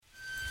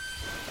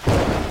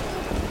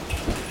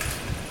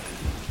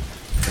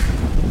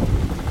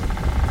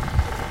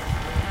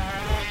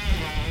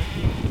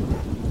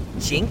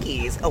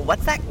Jinkies,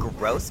 what's that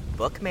gross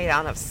book made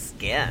out of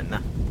skin?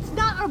 It's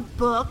not a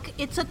book,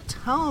 it's a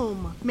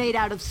tome made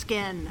out of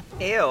skin.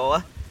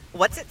 Ew.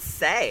 What's it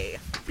say?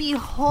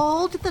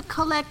 Behold the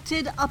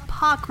collected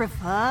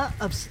apocrypha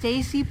of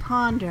Stacy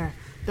Ponder,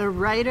 the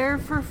writer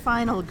for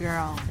Final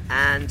Girl.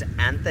 And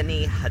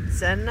Anthony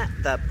Hudson,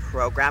 the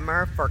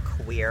programmer for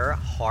Queer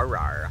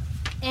Horror.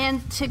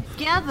 And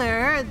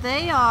together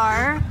they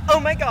are... Oh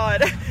my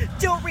god!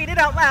 Don't read it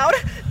out loud!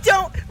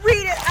 Don't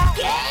read it out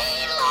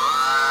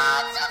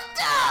Gaylords of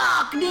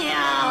Darkness!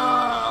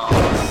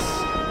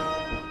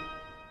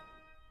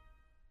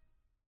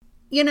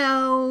 You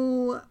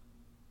know,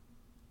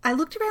 I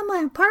looked around my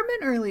apartment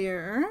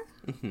earlier,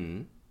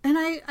 and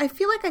I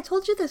feel like I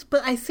told you this,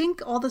 but I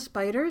think all the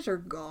spiders are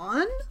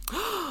gone.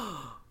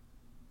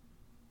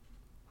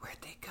 Where'd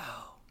they go?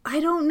 I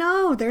don't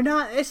know. They're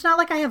not. It's not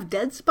like I have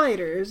dead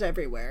spiders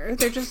everywhere.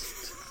 They're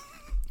just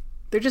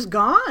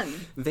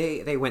gone.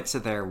 They went to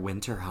their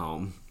winter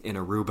home in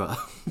Aruba.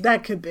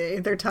 That could be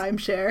their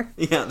timeshare.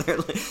 Yeah,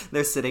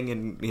 they're sitting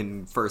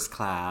in first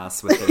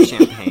class with their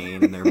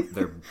champagne and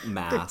their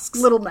masks.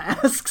 Little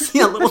masks.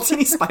 Yeah, little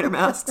teeny spider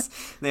masks.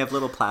 They have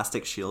little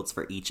plastic shields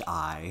for each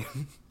eye.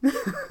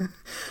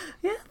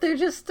 Yeah, they're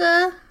just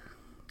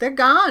they're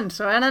gone.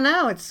 So I don't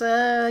know. It's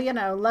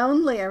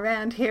lonely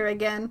around here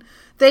again.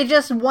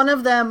 One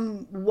of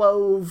them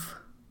wove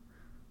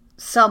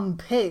some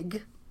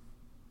pig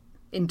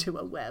into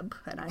a web,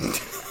 and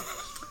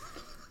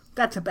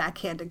that's a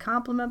backhanded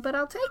compliment, but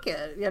I'll take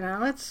it. These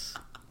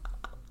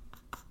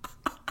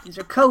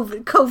are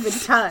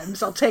COVID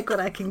times. I'll take what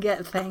I can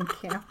get.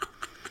 Thank you.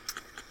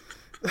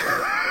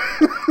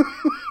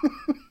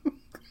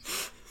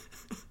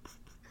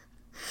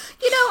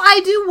 I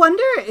do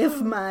wonder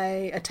if my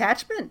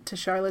attachment to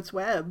Charlotte's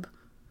Web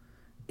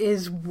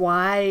is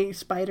why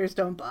spiders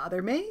don't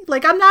bother me.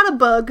 Like, I'm not a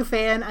bug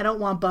fan. I don't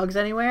want bugs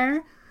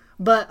anywhere.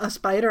 But a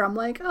spider, I'm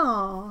like,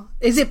 oh.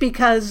 Is it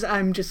because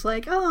I'm just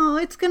like, oh,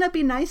 it's going to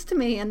be nice to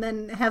me and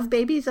then have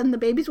babies and the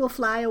babies will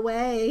fly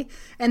away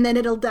and then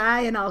it'll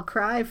die and I'll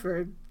cry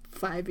for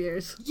 5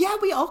 years? Yeah,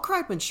 we all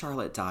cried when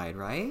Charlotte died,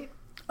 right?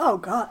 Oh,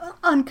 God,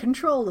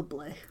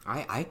 uncontrollably.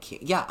 I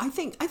can't. Yeah, I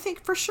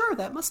think for sure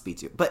that must be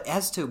too. But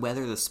as to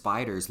whether the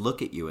spiders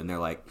look at you and they're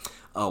like,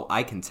 oh,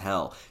 I can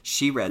tell.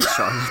 She read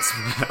Charlotte's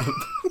Web.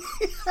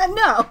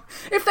 No.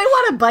 If they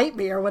want to bite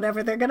me or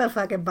whatever, they're going to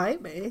fucking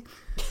bite me.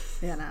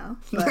 But...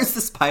 There's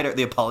the spider,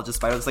 the apologist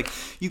spider. It's like,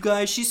 you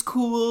guys, she's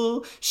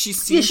cool. She's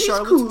seen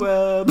Charlotte's cool.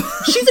 Web.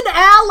 She's an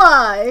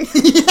ally.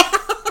 Yeah.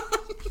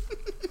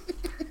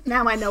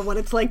 Now I know what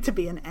it's like to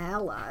be an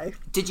ally.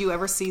 Did you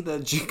ever see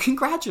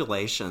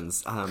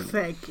Congratulations.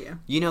 Thank you.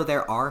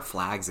 There are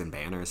flags and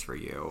banners for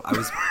you.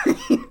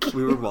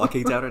 We were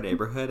walking down a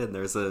neighborhood and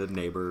there's a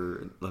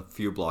neighbor a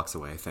few blocks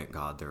away. Thank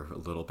God they're a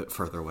little bit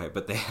further away,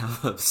 but they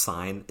have a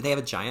sign. They have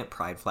a giant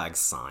pride flag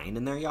sign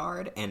in their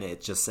yard and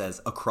it just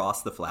says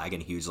across the flag in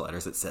huge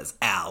letters, it says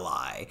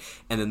ally.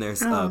 And then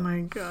there's oh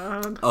my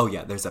God. Oh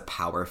yeah, there's a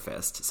power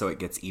fist. So it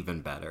gets even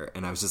better.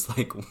 And I was just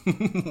like,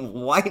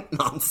 white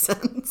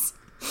nonsense.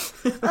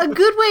 A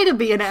good way to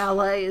be an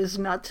ally is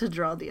not to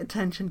draw the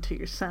attention to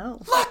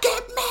yourself. Look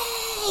at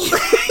me!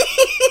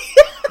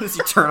 As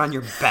you turn on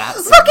your bat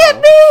symbol. Look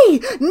at me!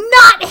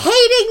 Not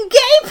hating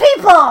gay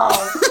people!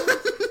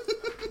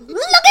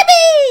 Look at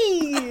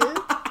me!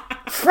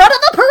 Front of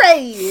the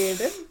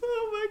parade!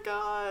 Oh my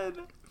God.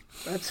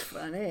 That's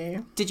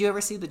funny. Did you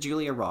ever see the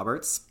Julia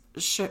Roberts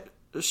I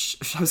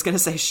was going to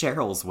say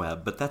Cheryl's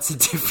Web, but that's a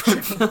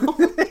different film.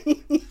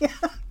 Yeah.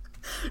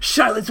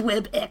 Charlotte's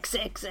Web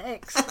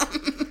XXX.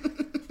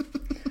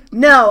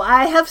 No,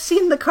 I have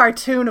seen the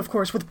cartoon, of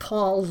course, with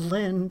Paul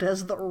Lynde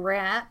as the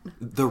rat.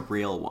 The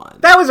real one.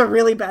 That was a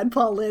really bad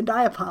Paul Lynde.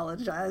 I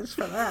apologize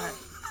for that.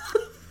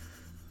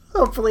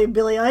 Hopefully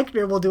Billy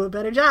Eichner will do a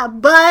better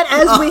job. But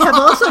as we have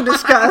also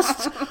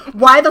discussed,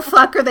 why the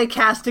fuck are they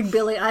casting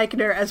Billy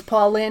Eichner as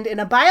Paul Lynde in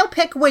a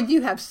biopic when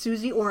you have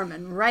Susie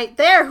Orman right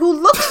there, who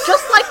looks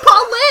just like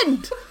Paul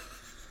Lynde?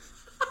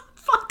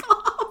 Fuck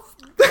off.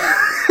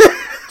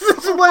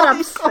 This is what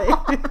I'm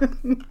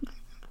saying.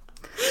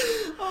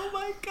 Oh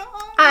my God.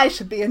 I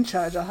should be in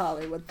charge of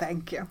Hollywood,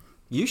 thank you.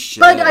 You should.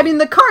 But, I mean,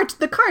 the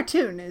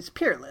cartoon is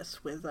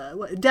peerless with,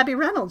 Debbie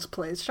Reynolds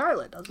plays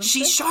Charlotte, doesn't she?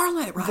 She's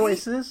Charlotte, right?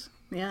 Voices,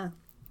 yeah.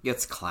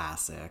 It's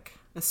classic.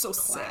 It's so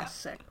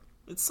Classic. sad.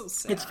 It's so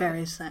sad. It's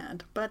very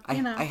sad, but,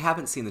 you know. I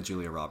haven't seen the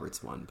Julia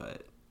Roberts one,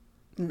 but...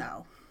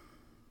 No.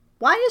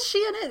 Why is she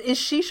in it? Is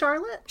she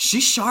Charlotte?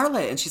 She's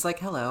Charlotte, and she's like,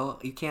 hello,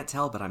 you can't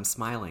tell, but I'm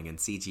smiling in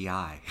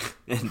CGI.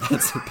 And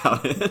that's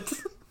about it.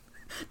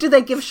 Do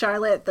they give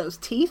Charlotte those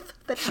teeth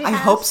that she has? I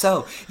hope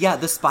so. Yeah,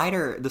 the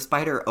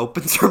spider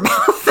opens her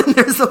mouth, and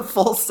there's a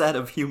full set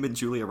of human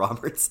Julia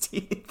Roberts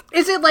teeth.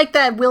 Is it like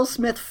that Will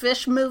Smith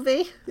Fish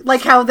movie?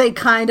 Like how they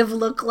kind of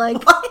look like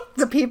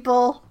the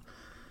people?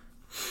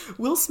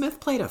 Will Smith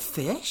played a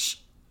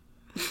fish?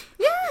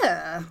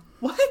 Yeah.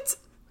 What?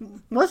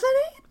 Wasn't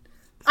it?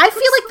 I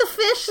feel like the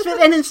fish,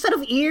 and instead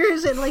of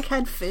ears, it like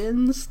had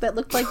fins that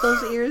looked like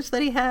those ears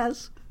that he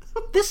has.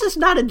 This is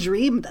not a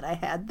dream that I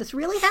had. This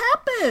really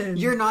happened.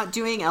 You're not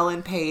doing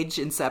Ellen Page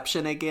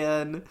Inception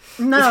again.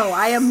 No,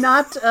 I am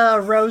not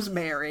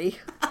Rosemary.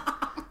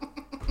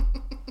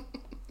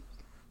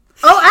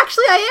 Oh,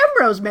 actually, I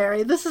am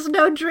Rosemary. This is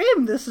no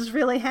dream. This is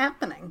really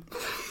happening.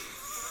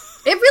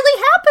 It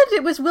really happened.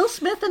 It was Will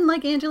Smith and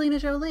like Angelina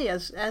Jolie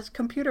as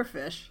computer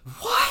fish.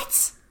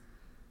 What?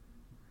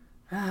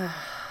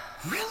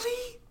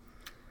 Really?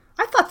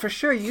 I thought for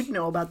sure you'd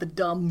know about the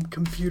dumb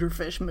computer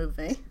fish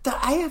movie.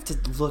 I have to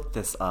look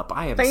this up.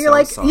 I am But so you're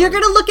like, sorry. you're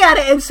going to look at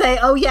it and say,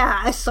 oh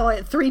yeah, I saw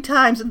it 3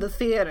 times in the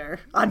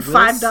theater on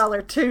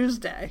 $5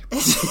 Tuesday.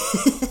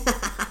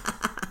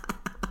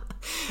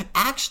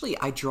 Actually,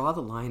 I draw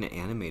the line at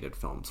animated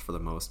films for the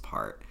most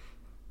part.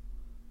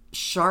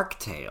 Shark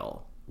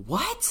Tale.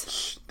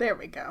 What? There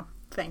we go.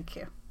 Thank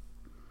you.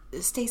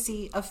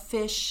 Stacey, a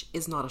fish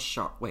is not a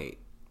shark. Wait,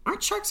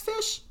 aren't sharks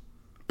fish?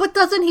 But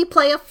doesn't he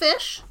play a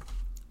fish?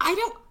 I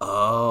don't...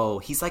 Oh,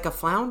 he's like a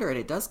flounder, and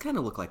it does kind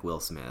of look like Will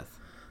Smith.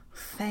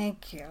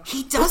 Thank you.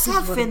 He does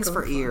have what I'm fins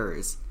for going for.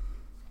 ears.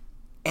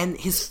 And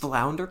his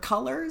flounder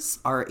colors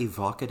are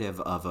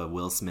evocative of a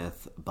Will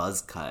Smith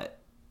buzz cut.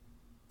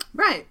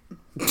 Right.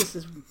 This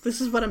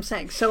is what I'm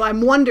saying. So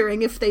I'm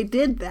wondering if they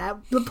did that.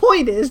 The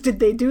point is, did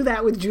they do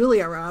that with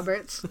Julia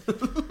Roberts?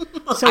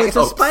 So it's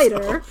a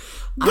spider. So.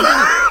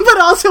 But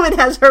also it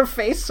has her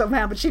face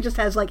somehow, but she just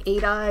has like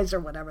 8 eyes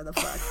or whatever the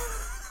fuck.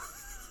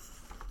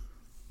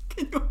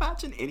 Can you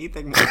imagine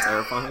anything more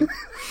terrifying?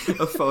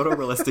 A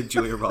photorealistic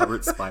Julia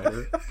Roberts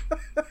spider.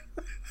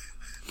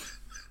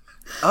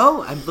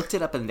 Oh, I looked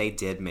it up and they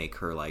did make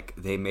her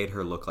they made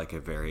her look like a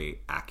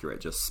very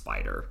accurate just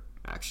spider,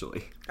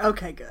 actually.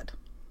 Okay, good.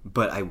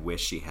 But I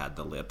wish she had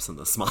the lips and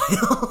the smile and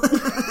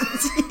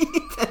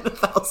the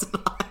 1,000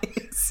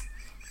 eyes.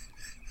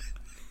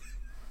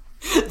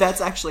 That's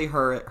actually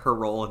her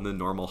role in The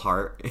Normal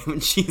Heart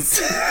when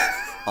she's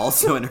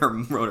also in her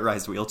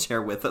motorized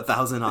wheelchair with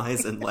 1,000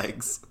 eyes and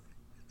legs.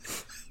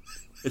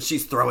 And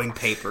she's throwing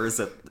papers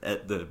at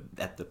the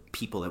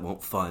people that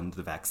won't fund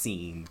the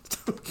vaccine.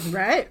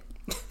 Right.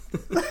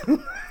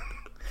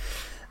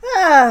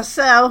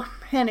 So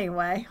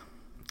anyway,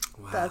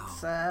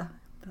 Wow.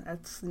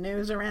 that's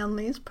news around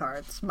these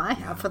parts. My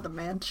half of the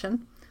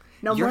mansion.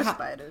 No more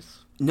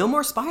spiders. No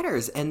more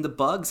spiders, and the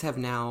bugs have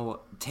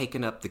now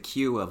taken up the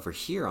queue over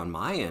here on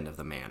my end of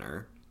the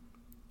manor.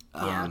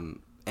 Yeah.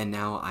 And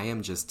now I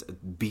am just...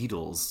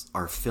 beetles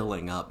are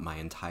filling up my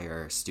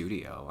entire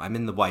studio. I'm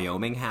in the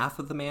Wyoming half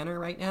of the manor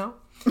right now.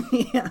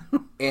 Yeah.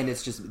 And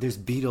it's just... there's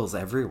beetles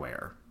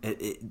everywhere.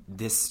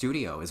 This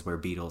studio is where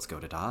beetles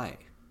go to die.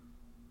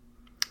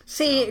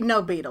 See,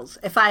 no beetles.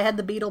 If I had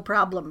the beetle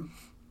problem,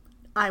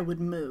 I would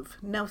move.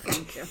 No,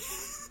 thank you.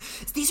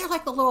 These are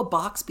like the little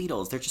box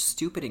beetles. They're just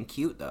stupid and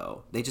cute,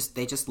 though. They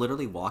just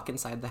literally walk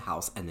inside the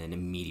house and then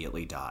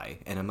immediately die.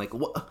 And I'm like,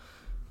 what?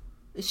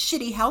 A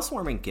shitty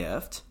housewarming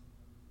gift.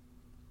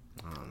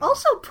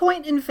 Also,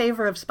 point in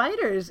favor of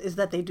spiders is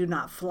that they do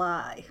not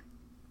fly.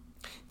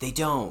 They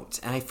don't.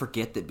 And I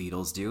forget that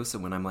beetles do. So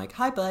when I'm like,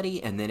 hi,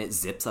 buddy, and then it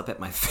zips up at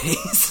my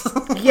face.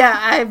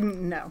 Yeah,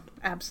 no,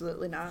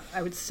 absolutely not.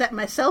 I would set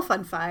myself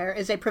on fire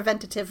as a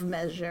preventative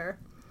measure.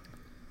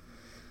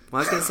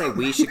 Well, I was going to say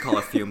we should call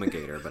a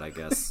fumigator, but I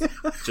guess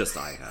just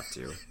I have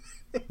to.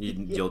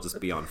 You'll just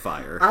be on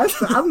fire.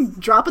 I'm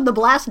dropping the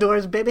blast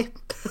doors, baby.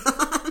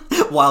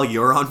 While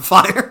you're on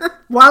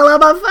fire. While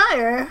I'm on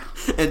fire.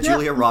 And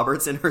Julia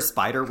Roberts in her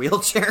spider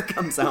wheelchair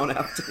comes out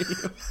after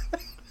you.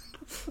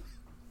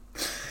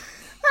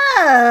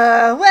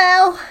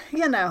 Well,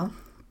 you know,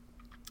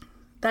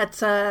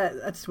 that's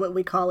what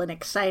we call an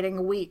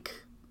exciting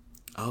week.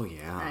 Oh,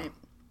 yeah. Right.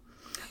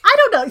 I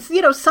don't know.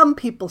 You know, some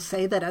people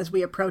say that as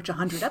we approach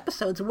 100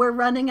 episodes, we're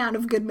running out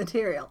of good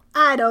material.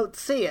 I don't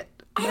see it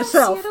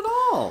myself. I don't see it at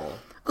all.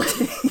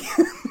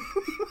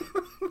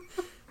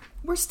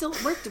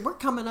 We're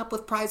coming up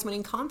with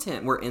prize-winning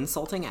content. We're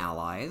insulting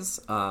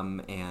allies,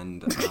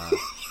 and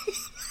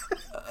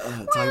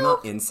talking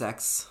about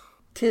insects.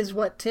 'Tis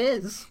what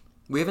 'tis.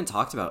 We haven't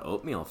talked about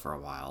oatmeal for a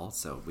while,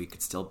 so we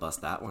could still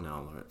bust that one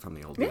out from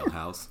the old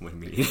wheelhouse when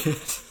we need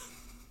it.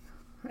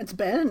 It's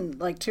been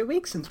like 2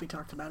 weeks since we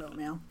talked about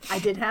oatmeal. I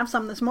did have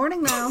some this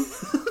morning, though.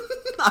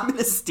 I'm going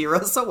to steer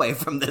us away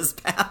from this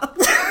path.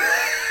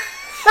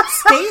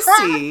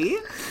 Stacey!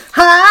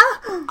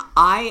 Huh?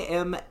 I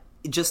am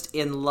just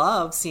in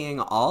love seeing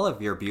all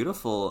of your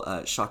beautiful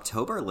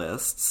Shocktober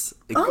lists.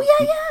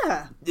 Oh,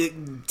 yeah.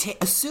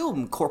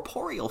 Assume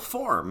corporeal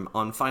form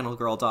on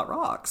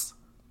finalgirl.rocks.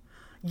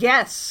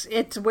 Yes,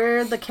 it's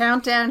where the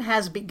countdown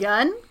has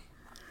begun.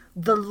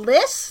 The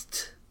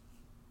list...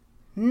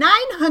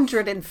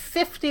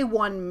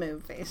 951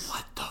 movies.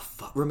 What the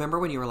fuck? Remember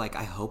when you were like,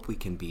 I hope we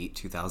can beat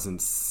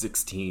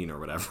 2016 or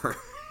whatever?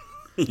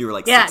 You were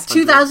like, yeah,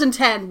 600?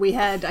 2010, we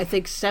had, I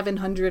think,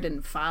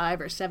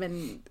 705 or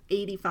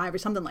 785 or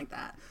something like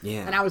that.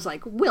 Yeah. And I was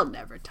like, we'll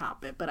never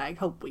top it, but I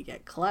hope we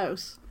get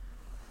close.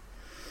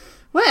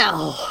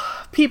 Well,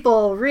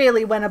 people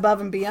really went above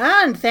and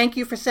beyond. Thank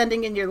you for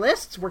sending in your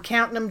lists. We're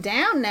counting them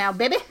down now,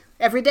 baby.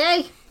 Every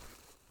day.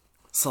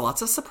 So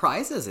lots of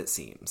surprises, it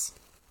seems.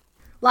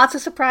 Lots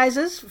of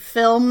surprises,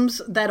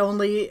 films that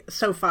only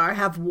so far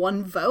have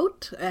one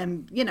vote,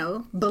 and, you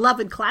know,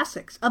 beloved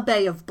classics. A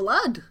Bay of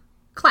Blood,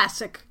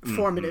 classic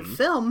formative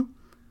film.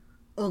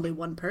 Only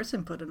one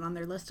person put it on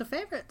their list of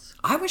favorites.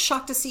 I was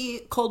shocked to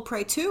see Cold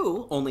Prey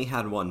 2 only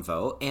had one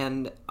vote,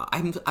 and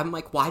I'm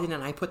like, why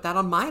didn't I put that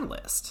on my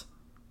list?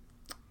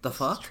 The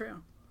fuck? That's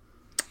true.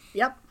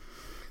 Yep.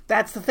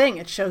 That's the thing.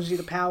 It shows you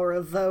the power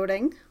of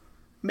voting.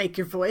 Make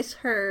your voice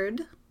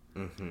heard.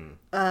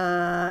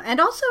 And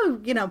also,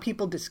 you know,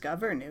 people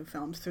discover new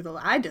films through the...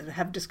 I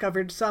have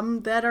discovered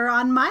some that are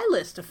on my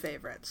list of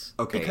favorites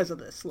because of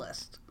this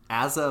list.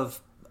 As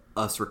of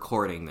us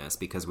recording this,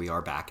 because we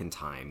are back in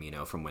time, you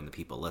know, from when the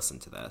people listen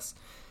to this,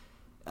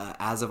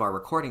 as of our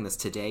recording this,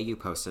 today you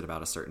posted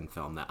about a certain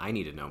film that I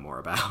need to know more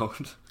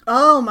about.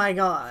 Oh my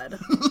god.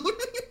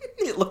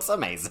 It looks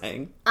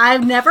amazing.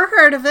 I've never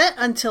heard of it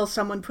until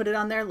someone put it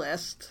on their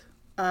list.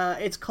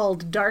 It's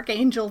called Dark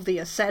Angel: The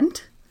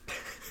Ascent.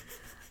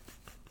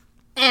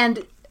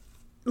 And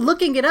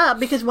looking it up,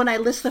 because when I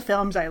list the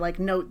films, I like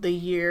note the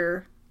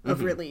year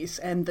of release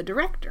and the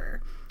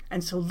director.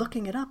 And so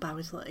looking it up, I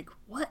was like,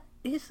 what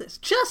is this?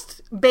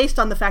 Just based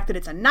on the fact that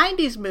it's a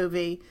 90s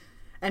movie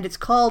and it's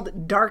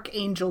called Dark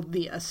Angel: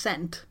 The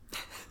Ascent.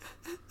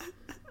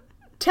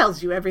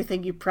 Tells you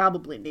everything you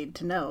probably need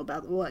to know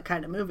about what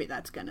kind of movie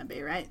that's going to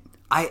be, right?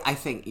 I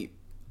think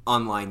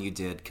online you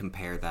did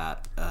compare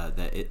that,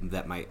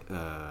 that might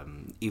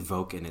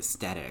evoke an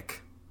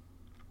aesthetic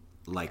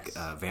like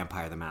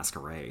Vampire the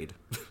Masquerade.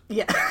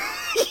 Yeah.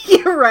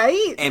 You're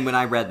right. And when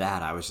I read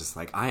that, I was just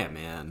like, I am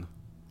in.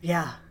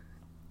 Yeah.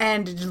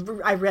 And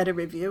I read a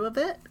review of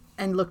it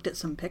and looked at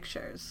some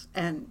pictures.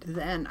 And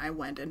then I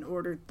went and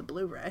ordered the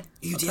Blu-ray.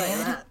 You did?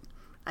 That.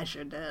 I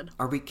sure did.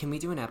 Can we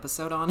do an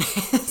episode on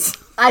it?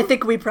 I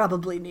think we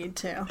probably need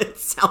to. It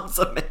sounds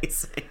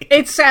amazing.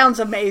 It sounds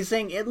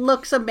amazing. It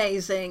looks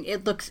amazing.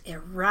 It looks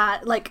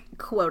erotic, like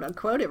quote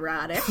unquote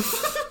erotic.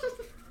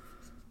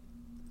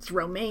 It's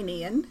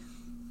Romanian.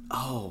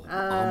 Oh,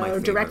 all my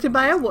favorite directed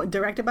by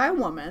a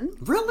woman.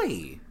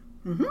 Really?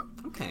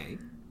 Mm-hmm. Okay.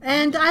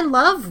 And I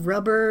love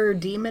rubber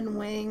demon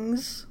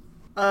wings.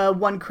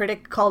 One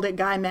critic called it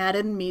Guy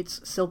Madden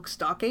meets Silk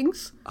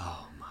Stockings.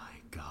 Oh my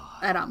god.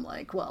 And I'm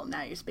like, well,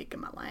 now you're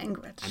speaking my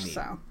language. I mean,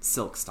 so.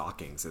 Silk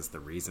Stockings is the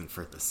reason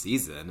for the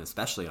season,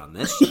 especially on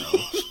this show.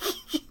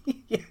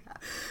 Yeah.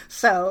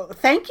 So,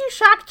 thank you,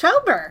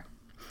 Shocktober.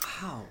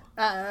 Wow.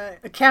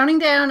 Counting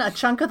down a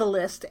chunk of the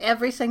list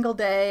every single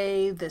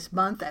day this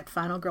month at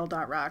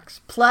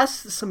finalgirl.rocks,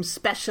 plus some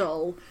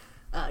special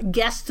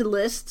guest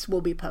lists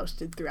will be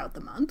posted throughout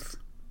the month.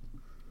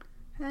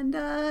 And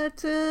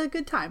it's a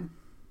good time.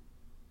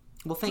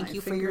 Well, thank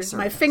you for your service.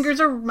 My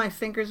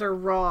fingers are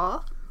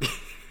raw.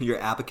 Your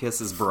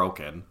abacus is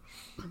broken.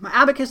 My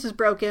abacus is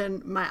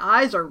broken. My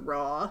eyes are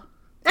raw.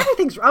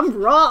 I'm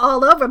raw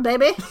all over,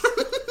 baby.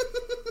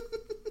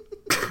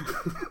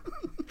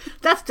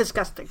 That's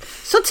disgusting.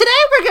 So today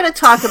we're going to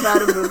talk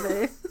about a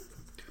movie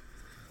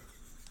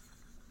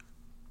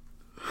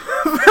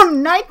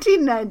from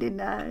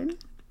 1999.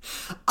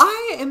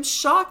 I am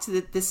shocked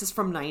that this is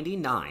from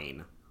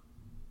 99.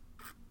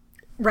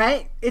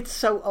 Right? It's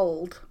so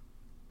old.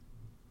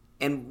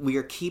 And we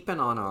are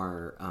keeping on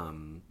our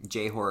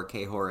J-horror,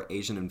 K-horror,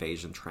 Asian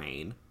invasion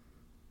train.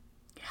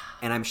 Yeah.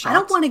 And I'm shocked. I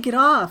don't want to get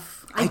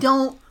off. I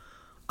don't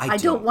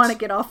want to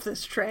get off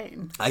this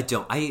train.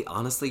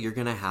 Honestly, you're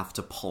going to have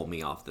to pull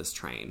me off this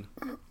train.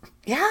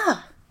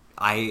 Yeah.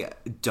 I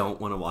don't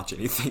want to watch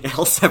anything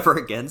else ever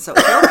again. So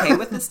if you're okay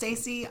with this,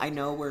 Stacey, I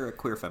know we're a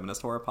queer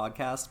feminist horror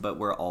podcast, but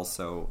we're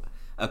also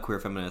a queer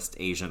feminist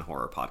Asian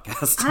horror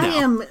podcast now. I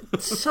am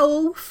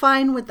so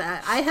fine with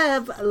that. I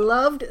have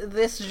loved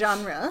this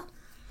genre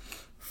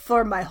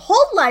for my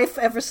whole life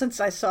ever since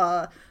I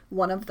saw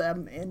one of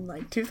them in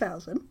like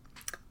 2000.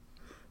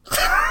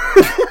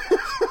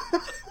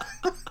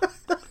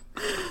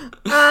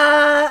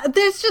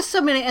 There's just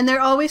so many, and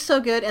they're always so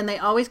good, and they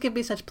always give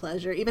me such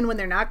pleasure, even when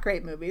they're not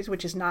great movies,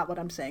 which is not what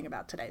I'm saying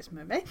about today's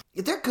movie.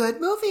 They're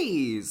good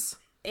movies.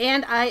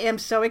 And I am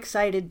so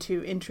excited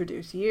to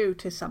introduce you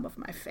to some of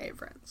my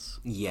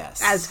favorites.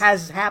 Yes. As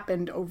has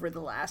happened over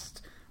the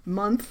last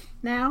month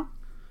now.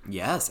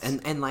 Yes,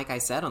 and like I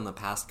said on the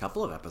past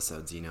couple of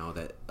episodes, you know,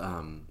 that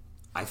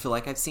I feel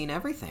like I've seen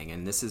everything,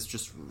 and this is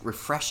just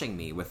refreshing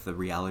me with the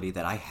reality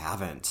that I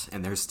haven't,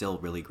 and there's still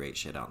really great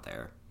shit out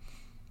there.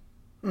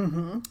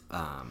 Mm-hmm.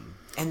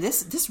 And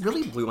this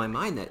really blew my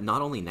mind that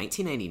not only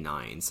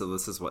 1999, so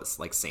this is what's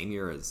like same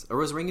year as, or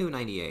was Ringu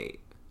 98?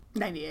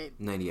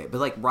 98, but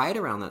like right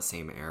around that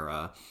same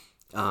era,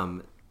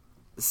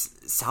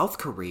 South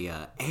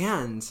Korea,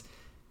 and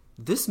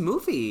this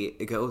movie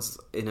goes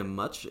in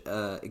much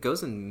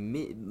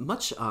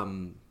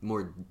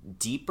more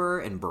deeper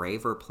and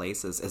braver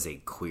places as a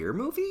queer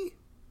movie,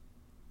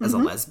 as a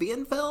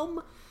lesbian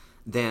film,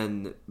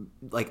 than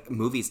like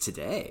movies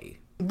today.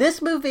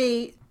 This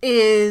movie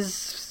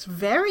is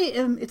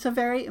it's a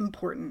very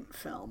important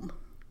film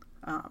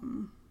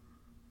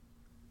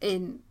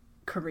in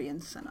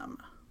Korean cinema.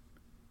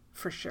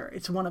 for sure.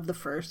 It's one of the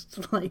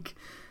first, like,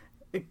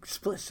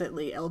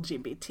 explicitly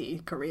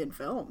LGBT Korean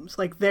films.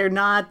 Like,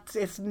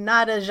 it's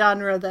not a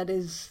genre that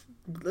is,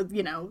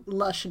 you know,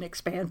 lush and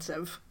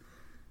expansive.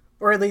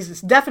 Or at least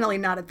it's definitely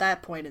not at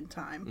that point in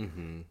time.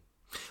 Mm-hmm.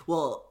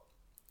 Well,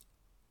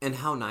 and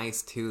how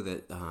nice, too,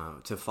 that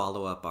to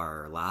follow up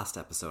our last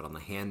episode on The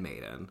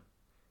Handmaiden,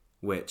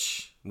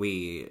 which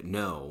we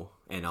know,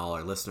 and all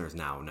our listeners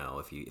now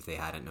know, if they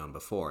hadn't known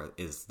before,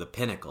 is the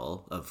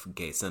pinnacle of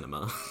gay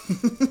cinema.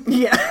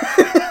 Yeah.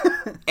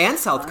 And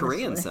South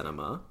Korean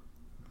cinema.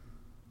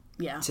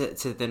 Yeah.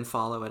 To then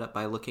follow it up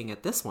by looking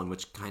at this one,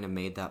 which kind of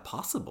made that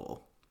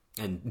possible.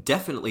 And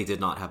definitely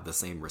did not have the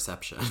same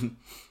reception.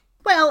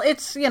 Well,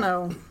 it's, you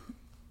know,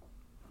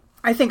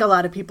 I think a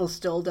lot of people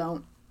still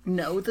don't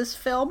know this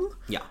film.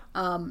 Yeah.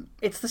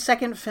 It's the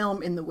second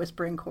film in the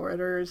Whispering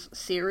Corridors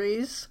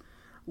series,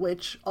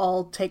 which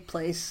all take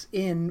place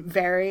in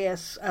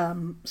various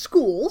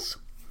schools.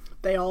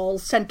 They all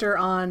center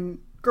on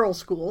girls'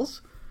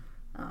 schools.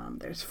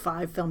 There's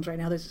 5 films right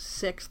now. There's a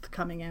 6th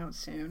coming out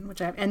soon,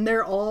 and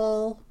they're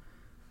all...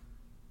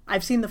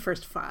 I've seen the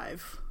first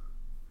 5,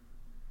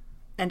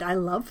 and I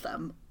love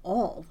them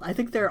all. I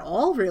think they're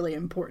all really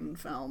important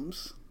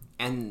films.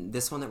 And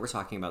this one that we're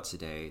talking about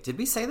today, did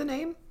we say the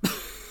name?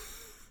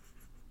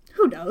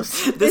 Who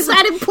knows? Is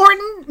that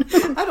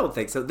important? I don't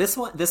think so. This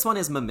one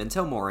is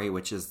Memento Mori,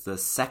 which is the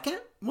second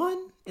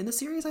one in the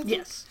series, I think.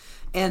 Yes.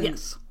 And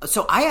yes.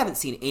 So I haven't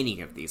seen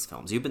any of these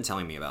films. You've been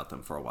telling me about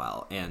them for a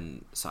while.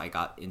 And so I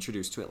got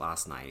introduced to it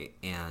last night.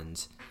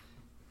 And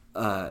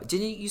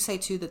didn't you say,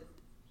 too, that...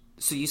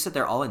 So you said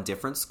they're all in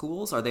different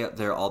schools? Are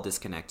they're all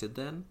disconnected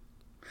then?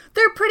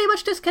 They're pretty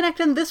much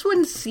disconnected. And this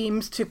one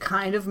seems to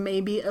kind of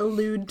maybe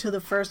allude to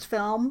the first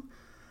film.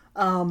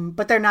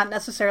 But they're not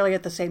necessarily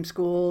at the same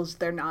schools.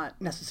 They're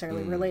not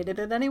necessarily related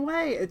in any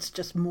way. It's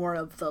just more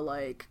of the,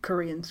 like,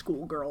 Korean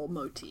schoolgirl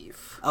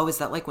motif. Oh, is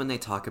that like when they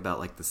talk about,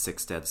 like, the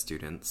 6 dead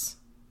students?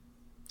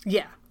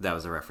 Yeah. That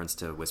was a reference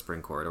to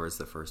Whispering Corridors,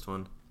 the first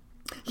one?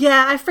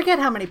 Yeah, I forget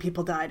how many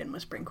people died in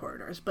Whispering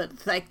Corridors, but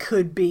that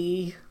could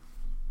be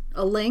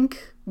a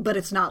link. But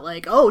it's not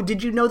like, oh,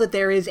 did you know that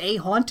there is a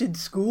haunted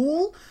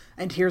school?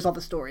 And here's all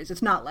the stories.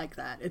 It's not like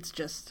that. It's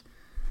just...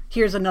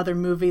 Here's another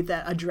movie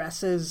that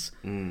addresses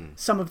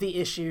some of the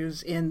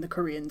issues in the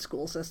Korean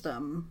school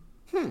system.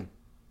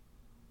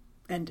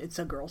 And it's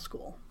a girls'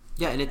 school.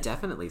 Yeah, and it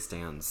definitely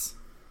stands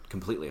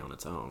completely on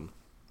its own.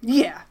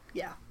 Yeah,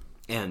 yeah.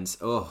 And,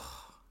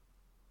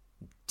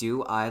 do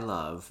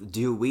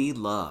we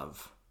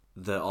love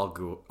the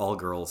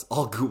all-girls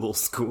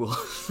school.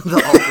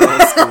 The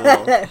all-girls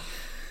school.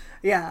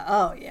 Yeah,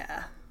 oh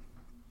yeah.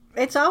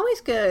 It's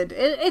always good.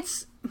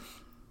 It's...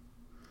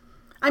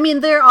 I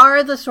mean, there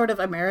are the sort of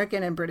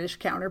American and British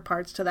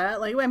counterparts to that.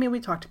 Like, I mean, we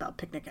talked about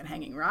Picnic at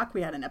Hanging Rock.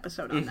 We had an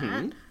episode on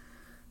that.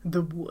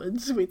 The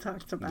Woods, we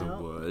talked about.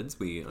 The Woods,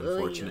 we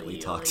unfortunately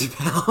talked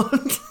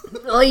about.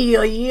 Oy,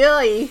 oy,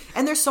 oy.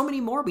 And there's so many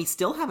more we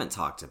still haven't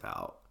talked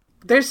about.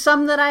 There's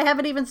some that I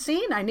haven't even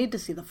seen. I need to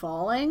see The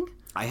Falling.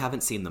 I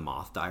haven't seen The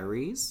Moth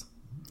Diaries.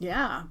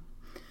 Yeah.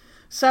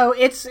 So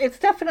it's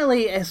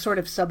definitely a sort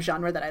of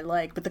subgenre that I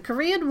like. But the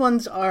Korean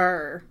ones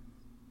are...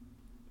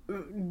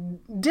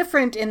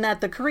 different in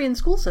that the Korean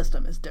school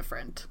system is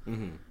different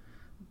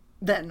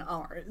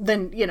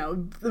than you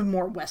know, the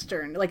more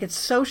Western. Like, it's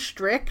so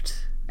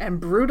strict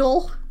and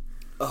brutal.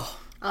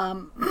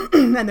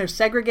 And they're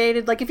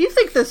segregated. Like, if you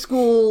think the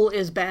school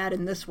is bad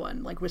in this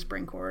one, like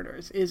Whispering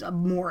Corridors is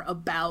more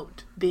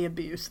about the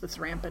abuse that's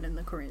rampant in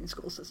the Korean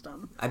school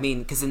system. I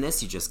mean, because in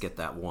this you just get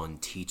that one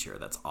teacher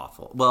that's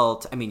awful.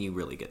 Well, I mean, you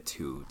really get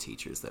 2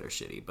 teachers that are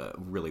shitty, but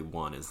really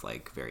one is,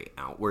 like, very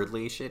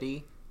outwardly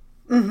shitty.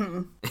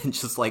 And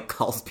just, like,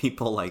 calls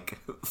people, like,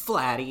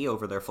 flatty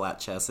over their flat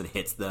chests and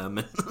hits them.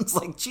 And it's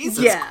like,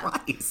 Jesus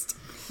Christ.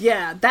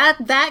 Yeah,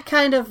 that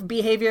kind of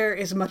behavior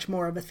is much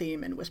more of a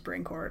theme in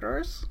Whispering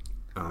Corridors.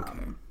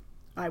 Okay.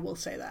 I will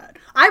say that.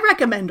 I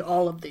recommend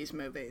all of these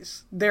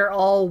movies. They're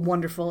all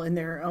wonderful in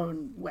their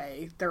own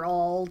way. They're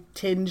all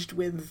tinged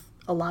with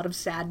a lot of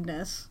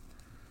sadness.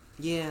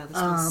 Yeah, this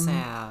one's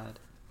sad.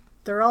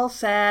 They're all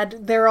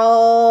sad. They're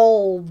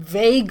all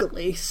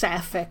vaguely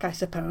sapphic, I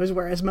suppose,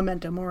 whereas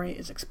Memento Mori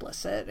is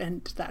explicit,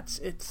 and that's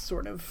its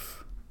sort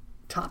of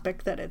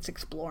topic that it's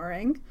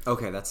exploring.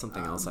 Okay, that's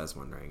something else I was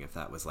wondering, if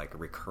that was like a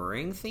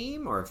recurring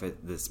theme, or if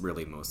this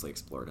really mostly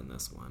explored in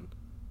this one.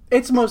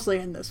 It's mostly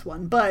in this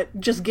one, but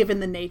just given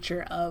the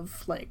nature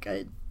of, like,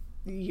 a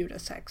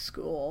unisex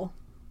school,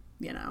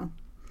 you know.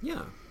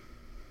 Yeah.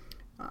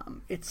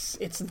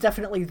 It's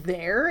definitely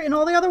there in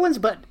all the other ones,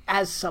 but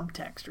as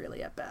subtext,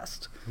 really, at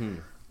best.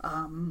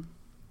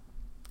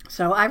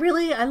 So I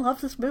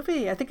love this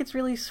movie. I think it's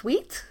really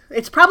sweet.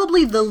 It's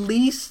probably the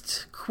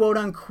least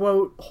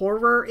quote-unquote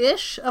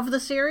horror-ish of the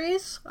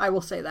series. I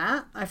will say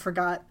that. I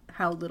forgot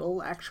how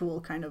little actual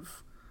kind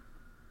of...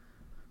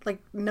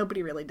 Like,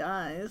 nobody really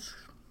dies.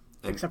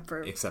 Except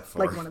for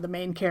like, one of the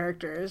main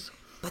characters.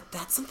 But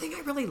that's something I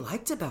really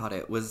liked about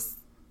it, was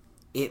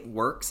it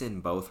works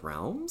in both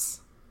realms.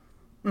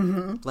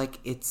 Like,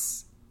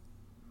 it's...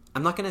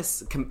 I'm not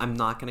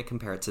gonna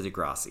compare it to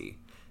Degrassi,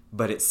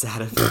 but it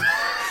satisfies.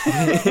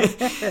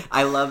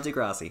 I love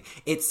Degrassi.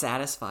 It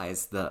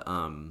satisfies the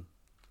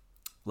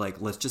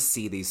like, let's just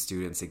see these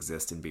students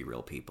exist and be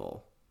real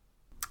people.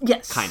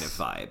 Yes. Kind of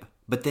vibe.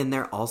 But then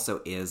there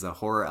also is a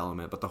horror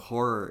element, but the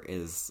horror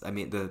is, I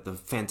mean, the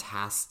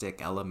fantastic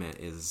element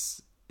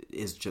is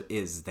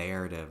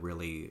there to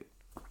really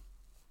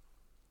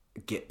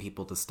get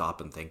people to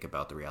stop and think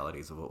about the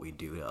realities of what we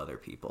do to other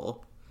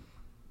people.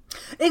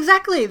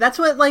 Exactly. That's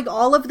what, like,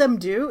 all of them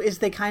do, is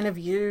they kind of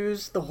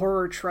use the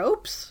horror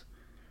tropes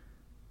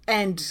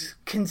and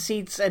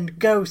conceits and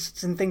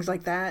ghosts and things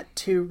like that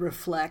to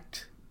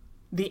reflect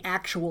the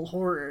actual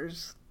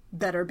horrors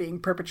that are being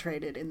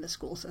perpetrated in the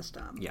school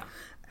system. Yeah.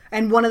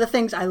 And one of the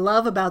things I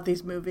love about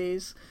these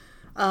movies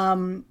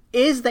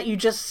is that you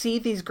just see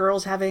these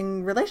girls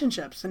having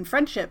relationships and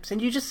friendships,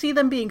 and you just see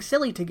them being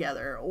silly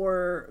together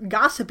or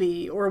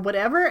gossipy or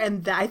whatever.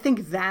 And I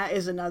think that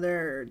is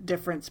another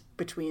difference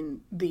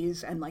between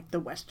these and, like, the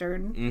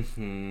Western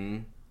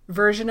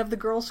version of the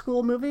girls'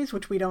 school movies,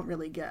 which we don't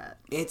really get.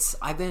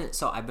 I've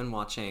been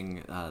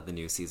watching the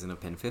new season of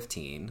Pen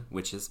 15,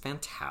 which is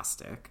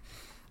fantastic.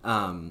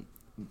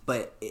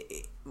 But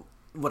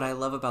what I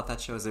love about that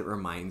show is it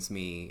reminds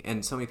me,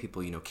 and so many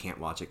people, can't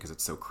watch it because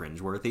it's so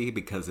cringeworthy,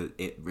 because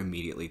it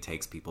immediately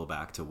takes people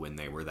back to when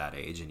they were that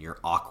age, and you're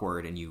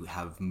awkward and you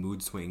have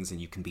mood swings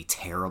and you can be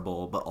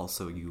terrible, but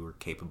also you are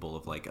capable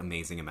of, like,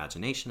 amazing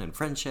imagination and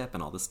friendship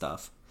and all this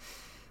stuff.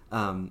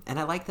 And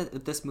I like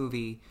that this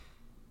movie,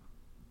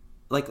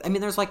 like, I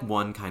mean, there's, like,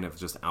 one kind of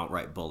just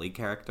outright bully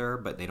character,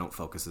 but they don't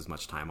focus as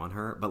much time on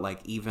her. But, like,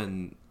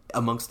 even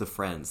amongst the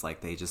friends,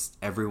 like,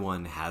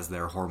 everyone has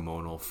their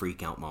hormonal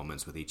freak out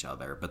moments with each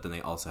other, but then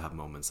they also have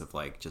moments of,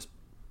 like, just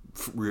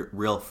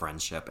real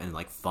friendship and,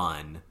 like,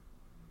 fun.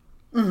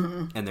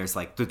 Mm-hmm. And there's,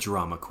 like, the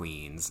drama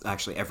queens.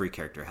 Actually, every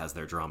character has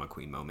their drama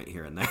queen moment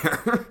here and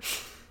there.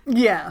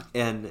 Yeah.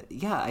 And,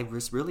 yeah, I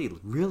was really,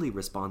 really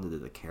responded to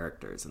the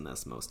characters in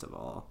this most of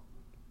all.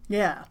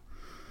 Yeah.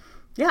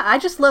 Yeah, I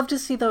just love to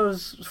see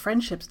those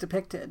friendships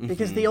depicted,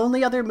 because the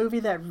only other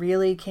movie that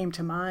really came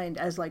to mind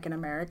as, like, an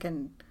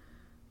American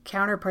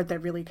counterpart that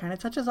really kind of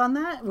touches on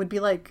that would be,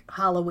 like,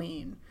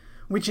 Halloween,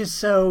 which is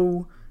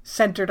so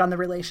centered on the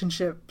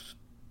relationships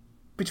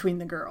between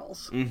the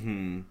girls.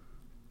 Mm-hmm.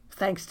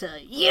 Thanks to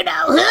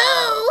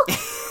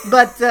you-know-who!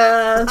 But,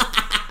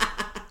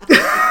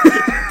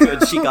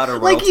 Good, she got a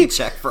royalty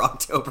check for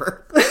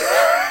October.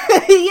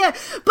 Yeah,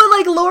 but,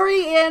 like,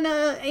 Lori,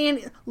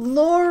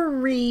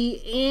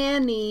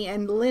 Annie,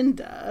 and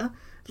Linda,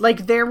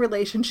 like, their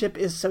relationship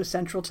is so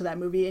central to that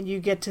movie, and you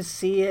get to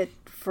see it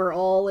for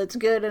all its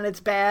good and its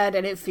bad,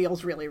 and it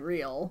feels really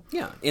real.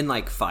 Yeah, in,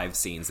 like, 5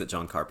 scenes that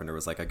John Carpenter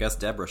was like, I guess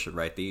Deborah should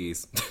write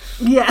these.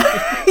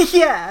 Yeah,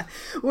 yeah.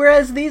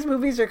 Whereas these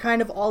movies are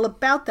kind of all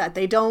about that.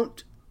 They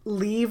don't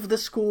leave the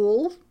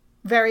school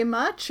very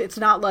much. It's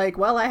not like,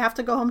 well, I have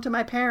to go home to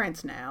my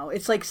parents now.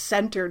 It's, like,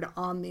 centered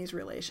on these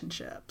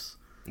relationships.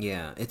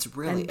 Yeah, it's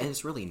really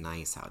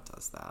nice how it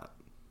does that.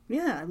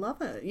 Yeah, I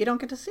love it. You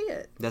don't get to see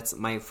it. That's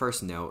my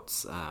first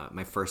notes.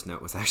 My first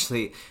note was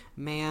actually,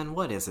 man,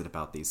 what is it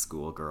about these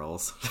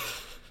schoolgirls?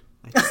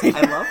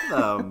 I love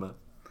them.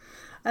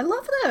 I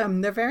love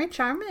them. They're very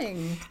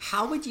charming.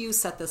 How would you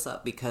set this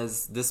up?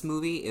 Because this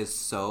movie is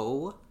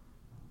so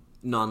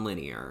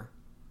non-linear.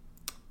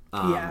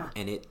 Yeah.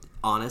 And it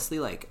honestly,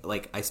 like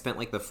I spent,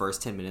 like, the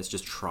first 10 minutes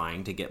just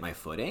trying to get my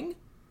footing.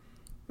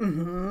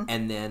 Mm-hmm.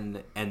 And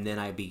then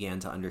I began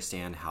to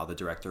understand how the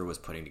director was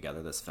putting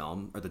together this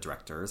film, or the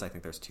directors, I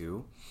think there's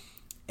 2.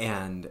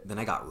 And then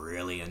I got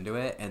really into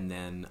it, and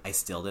then I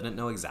still didn't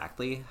know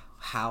exactly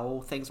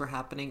how things were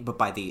happening, but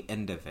by the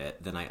end of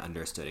it, then I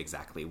understood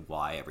exactly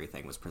why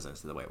everything was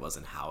presented the way it was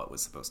and how it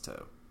was supposed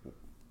to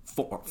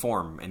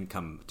form and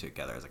come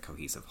together as a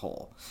cohesive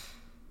whole.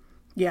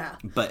 Yeah.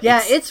 But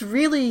yeah, it's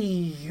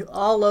really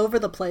all over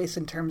the place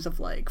in terms of,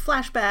 like,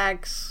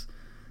 flashbacks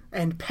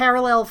and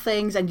parallel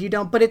things, and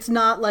but it's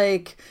not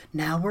like,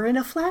 now we're in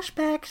a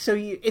flashback, so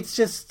it's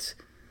just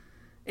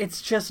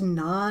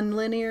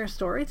non-linear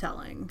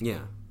storytelling.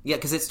 Yeah,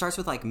 because it starts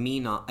with, like,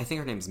 Mina. I think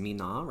her name's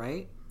Mina,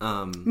 right?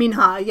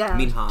 Minha, yeah.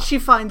 Minha. She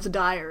finds a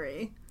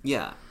diary.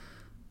 Yeah.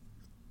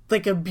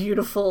 Like a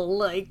beautiful,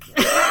 like,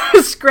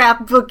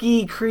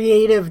 scrapbooky,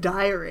 creative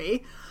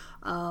diary.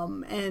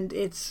 And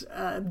it's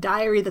a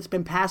diary that's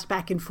been passed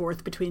back and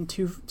forth between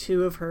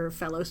two of her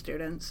fellow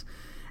students.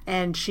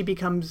 And she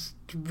becomes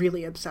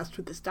really obsessed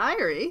with this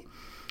diary,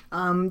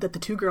 that the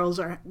 2 girls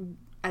are,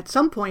 at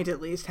some point at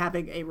least,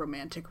 having a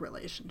romantic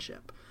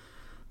relationship.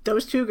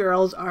 Those 2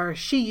 girls are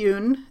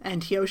Shi-yoon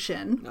and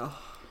Hyo-shin.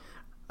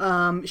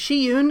 Oh.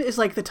 Shi-yoon is,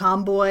 like, the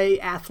tomboy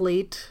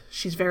athlete.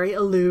 She's very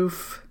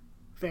aloof,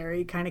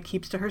 very kind of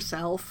keeps to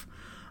herself.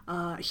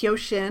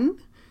 Hyo-shin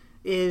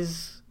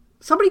is,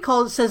 somebody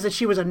says that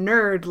she was a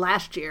nerd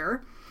last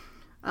year,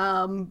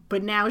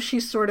 but now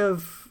she's sort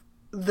of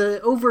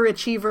the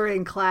overachiever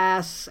in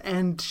class,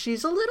 and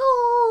she's a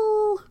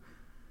little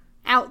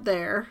out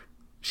there.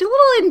 She's a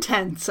little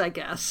intense, I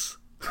guess.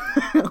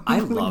 I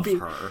love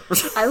her.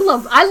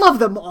 I love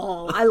them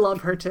all. I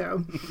love her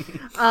too.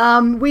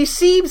 We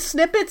see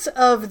snippets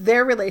of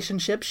their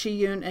relationship,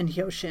 Shi-yoon and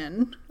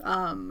Hyoshin,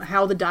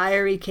 how the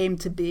diary came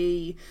to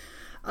be.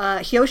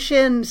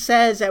 Hyoshin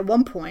says at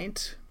one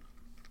point,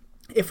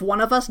 if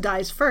one of us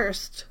dies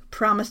first,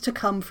 promise to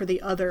come for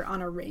the other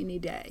on a rainy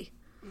day.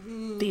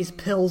 These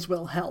pills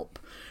will help.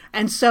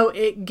 And so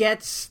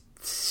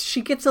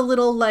she gets a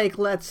little like,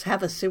 let's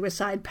have a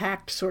suicide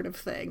pact sort of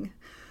thing.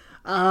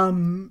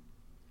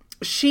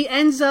 She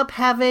ends up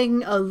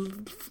having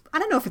I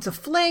don't know if it's a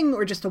fling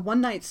or just a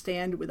one-night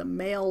stand with a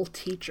male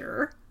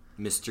teacher.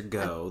 Mr.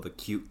 Go, the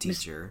cute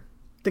teacher.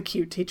 The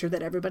cute teacher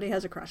that everybody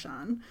has a crush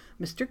on.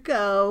 Mr.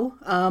 Go.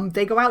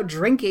 They go out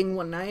drinking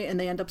one night and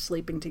they end up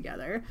sleeping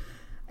together.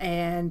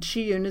 And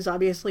Shi-yoon is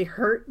obviously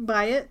hurt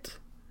by it.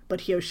 But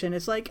Hyoshin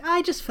is like,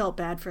 I just felt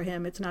bad for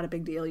him. It's not a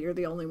big deal. You're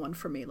the only one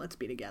for me. Let's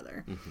be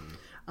together.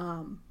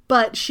 Mm-hmm.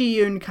 But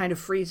Shi-yoon kind of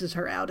freezes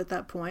her out at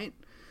that point.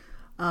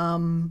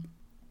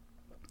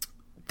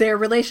 Their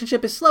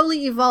relationship is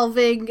slowly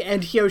evolving,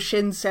 and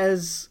Hyoshin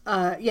says,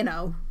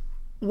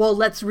 well,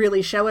 let's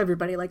really show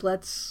everybody. Like,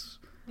 let's...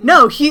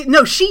 No,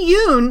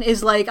 Shi-yoon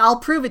is like, I'll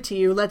prove it to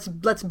you.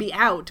 Let's be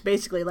out,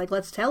 basically. Like,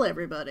 let's tell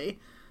everybody.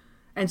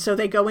 And so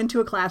they go into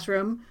a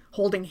classroom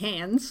holding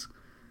hands,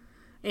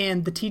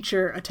 and the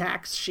teacher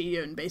attacks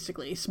Shi-yoon,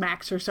 basically.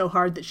 Smacks her so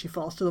hard that she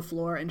falls to the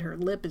floor and her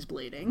lip is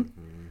bleeding.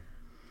 Mm-hmm.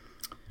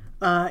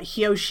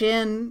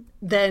 Hyoshin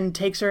then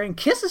takes her and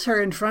kisses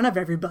her in front of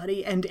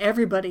everybody, and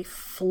everybody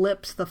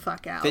flips the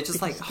fuck out. They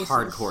just, like,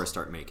 hardcore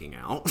start making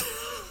out.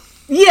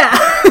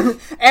 Yeah!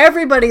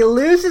 Everybody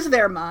loses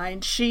their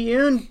mind.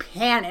 Shi-yoon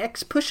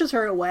panics, pushes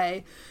her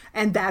away,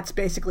 and that's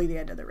basically the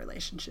end of the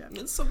relationship.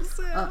 It's so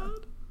sad.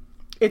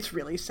 It's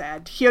really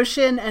sad.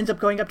 Hyoshin ends up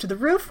going up to the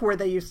roof where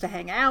they used to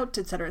hang out,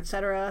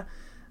 etc.,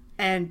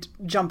 and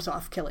jumps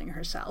off, killing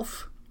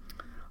herself.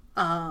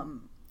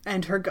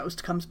 And her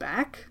ghost comes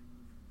back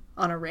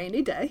on a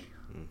rainy day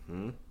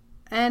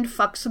and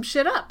fucks some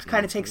shit up.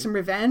 Kind of takes some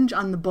revenge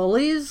on the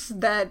bullies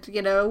that,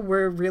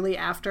 were really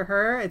after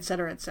her,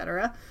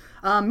 etc.,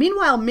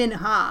 meanwhile,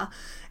 Min-ha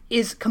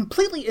is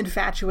completely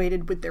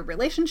infatuated with their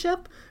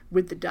relationship,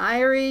 with the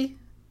diary,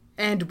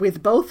 and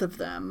with both of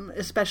them,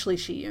 especially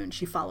Shi-yoon.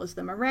 She follows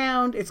them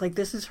around. It's like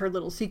this is her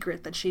little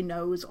secret, that she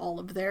knows all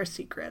of their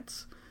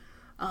secrets.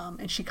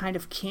 And she kind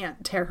of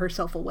can't tear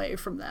herself away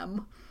from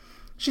them.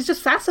 She's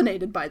just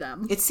fascinated by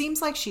them. It seems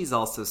like she's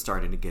also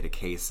starting to get a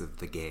case of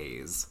the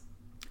gaze.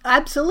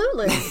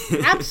 Absolutely.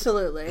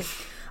 Absolutely.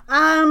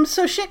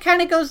 So shit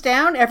kind of goes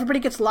down. Everybody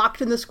gets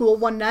locked in the school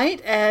one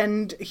night,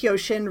 and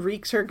Hyoshin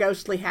wreaks her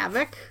ghostly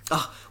havoc.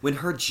 Oh, when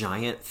her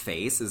giant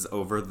face is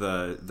over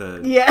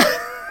the Yeah,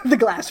 the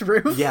glass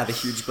roof. Yeah, the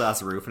huge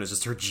glass roof, and it's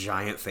just her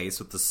giant face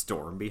with the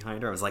storm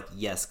behind her. I was like,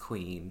 yes,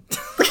 queen.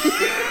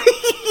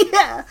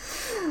 Yeah.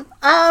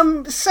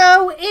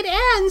 So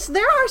it ends.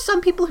 There are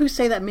some people who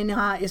say that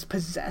Min-ha is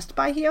possessed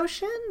by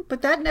Hyoshin,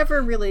 but that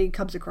never really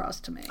comes across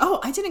to me. Oh,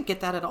 I didn't get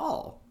that at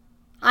all.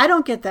 I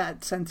don't get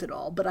that sense at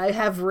all, but I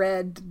have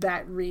read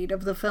that read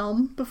of the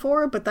film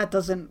before, but that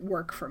doesn't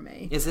work for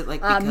me. Is it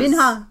like because...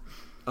 Min-ha...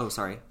 Oh,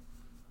 sorry.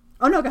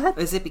 Oh, no, go ahead.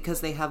 Is it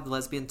because they have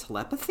lesbian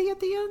telepathy at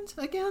the end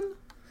again?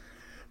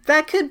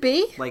 That could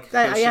be. Like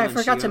I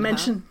forgot to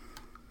mention...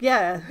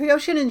 Yeah,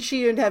 Hyoshin and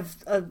Shi-yoon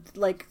have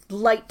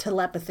light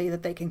telepathy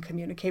that they can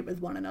communicate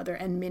with one another,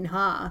 and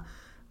Min-ha,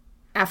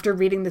 after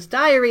reading this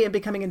diary and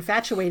becoming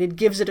infatuated,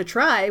 gives it a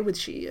try with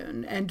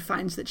Shi-yoon and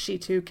finds that she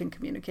too can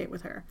communicate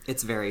with her.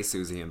 It's very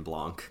Susie and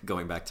Blanc,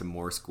 going back to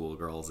more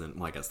schoolgirls, and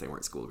well, I guess they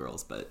weren't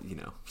schoolgirls, but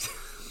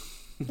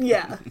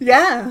Yeah.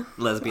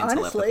 Lesbian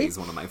honestly. Telepathy is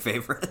one of my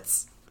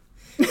favorites.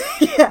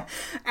 Yeah.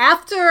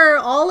 After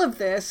all of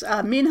this,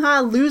 Min-ha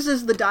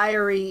loses the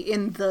diary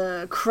in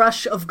the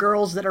crush of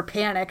girls that are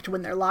panicked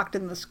when they're locked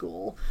in the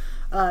school.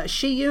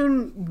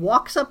 Shi-yoon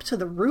walks up to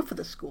the roof of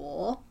the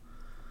school,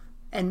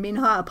 and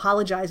Min-ha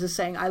apologizes,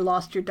 saying, I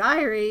lost your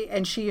diary,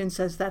 and Shi-yoon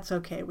says, that's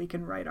okay, we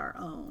can write our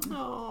own.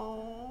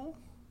 Aww.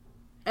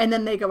 And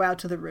then they go out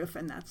to the roof,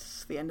 and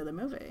that's the end of the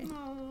movie.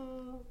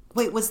 Aww.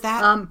 Wait, was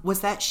that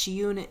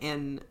Shi-yoon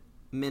and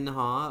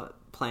Min-ha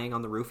playing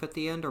on the roof at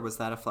the end, or was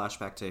that a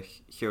flashback to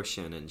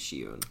Hyoshin and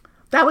Shi-yoon?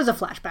 That was a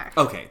flashback.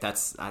 Okay,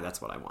 that's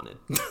what I wanted.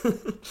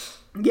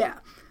 Yeah.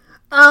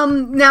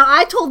 Now,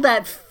 I told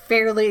that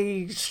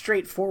fairly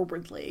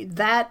straightforwardly.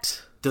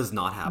 That does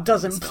not happen.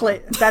 Doesn't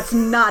play. That's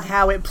not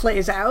how it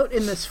plays out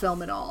in this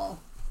film at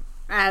all.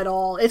 At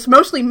all. It's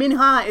mostly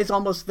Min-ha is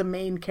almost the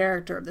main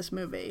character of this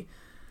movie.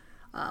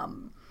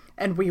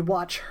 And we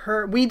watch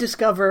her. We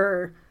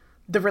discover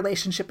the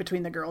relationship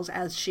between the girls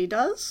as she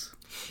does,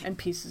 and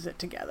pieces it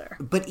together.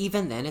 But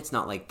even then, it's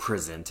not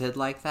presented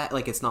like that.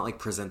 It's not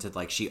presented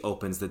like she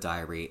opens the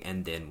diary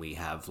and then we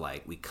have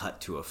we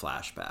cut to a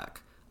flashback.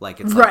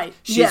 It's right.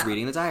 She's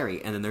reading the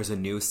diary and then there's a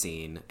new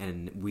scene,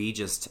 and we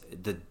just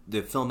the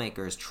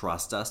filmmakers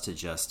trust us to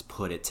just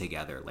put it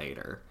together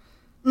later.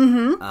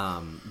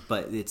 Mm-hmm.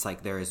 But it's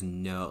there is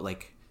no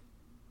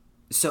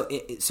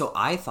So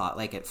I thought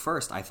at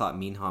first I thought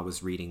Min-ha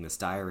was reading this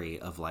diary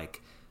of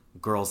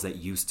girls that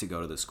used to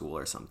go to the school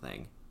or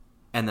something.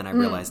 And then I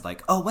realized,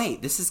 like, oh,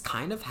 wait, this is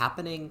kind of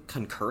happening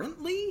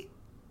concurrently?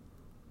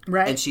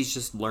 Right. And she's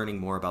just learning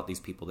more about these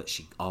people that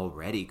she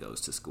already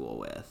goes to school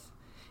with.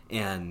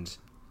 And,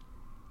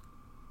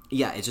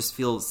 yeah, it just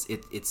feels...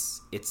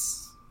 It's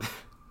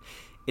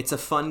it's a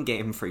fun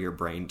game for your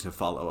brain to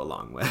follow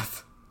along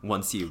with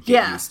once you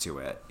get used to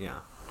it. Yeah.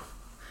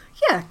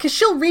 Yeah, because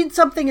she'll read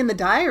something in the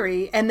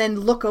diary and then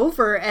look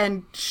over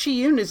and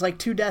Shiyun is like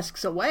 2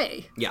 desks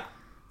away. Yeah.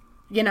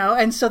 You know,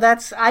 and so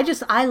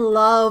I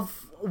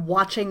love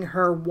watching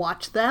her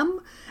watch them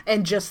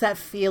and just that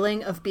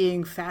feeling of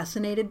being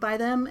fascinated by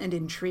them and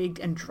intrigued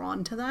and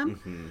drawn to them.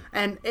 Mm-hmm.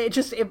 And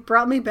it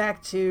brought me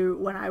back to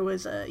when I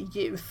was a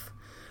youth.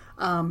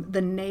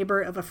 The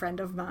neighbor of a friend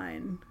of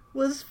mine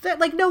was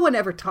like, no one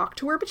ever talked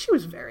to her, but she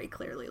was very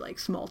clearly like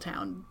small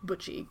town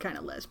butchy kind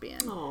of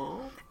lesbian.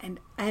 Aww.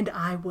 And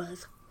I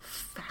was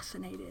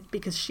fascinated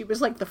because she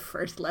was like the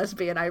first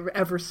lesbian I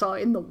ever saw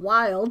in the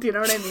wild, you know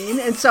what I mean?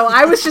 And so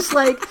I was just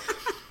like,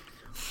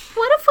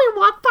 what if we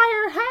walk by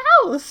her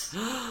house?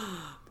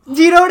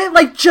 Do you know what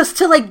like just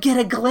to like get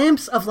a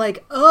glimpse of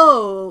like,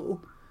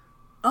 oh,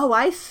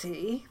 I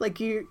see.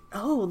 Like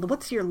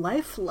what's your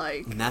life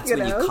like? And that's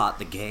when you caught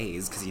the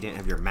gaze because you didn't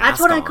have your mask on.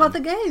 That's when I caught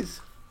the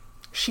gaze.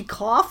 She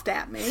coughed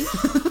at me.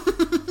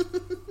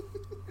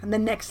 And the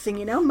next thing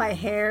you know, my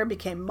hair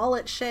became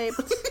mullet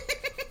shaped.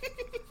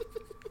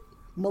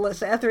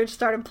 Melissa Etheridge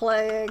started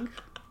playing.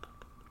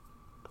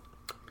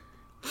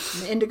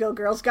 And the Indigo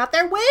Girls got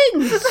their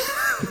wings.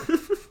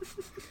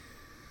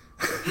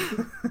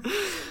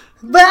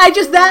 But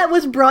that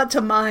was brought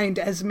to mind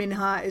as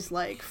Minha is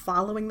like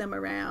following them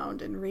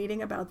around and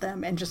reading about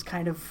them and just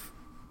kind of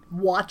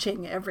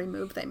watching every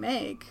move they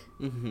make.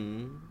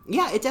 Mm-hmm.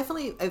 Yeah,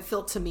 it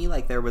felt to me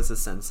like there was a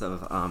sense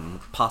of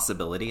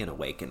possibility and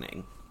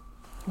awakening.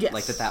 Yes.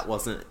 Like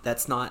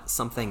that's not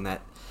something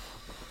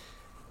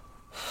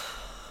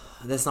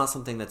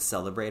that's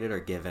celebrated or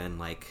given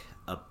like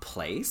a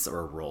place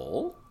or a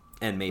role.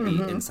 And maybe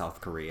in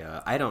South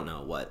Korea, I don't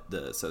know what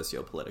the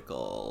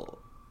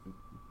socio-political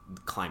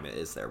climate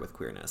is there with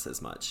queerness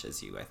as much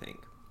as you, I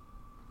think.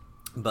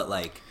 But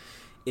like,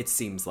 it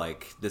seems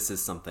like this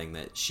is something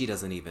that she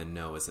doesn't even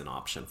know is an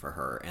option for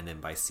her. And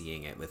then by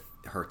seeing it with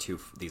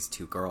these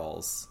two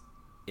girls,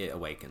 it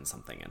awakens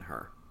something in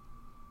her.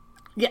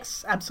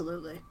 Yes,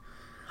 absolutely.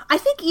 I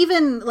think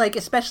even, like,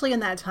 especially in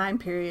that time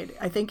period,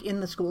 I think in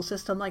the school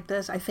system like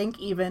this, I think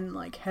even,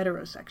 like,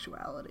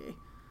 heterosexuality,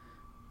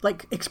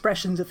 like,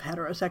 expressions of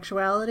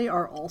heterosexuality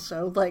are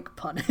also, like,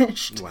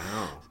 punished.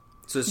 Wow.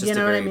 So it's just a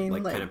very,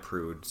 like, kind of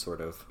prude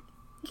sort of...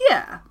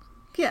 Yeah.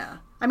 Yeah.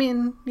 I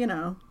mean,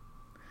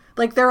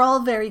 like, they're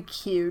all very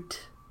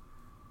cute.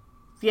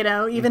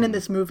 Even in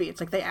this movie, it's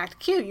like they act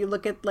cute. You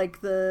look at,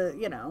 like,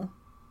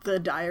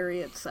 the diary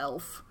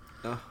itself.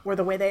 Or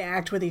the way they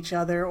act with each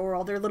other, or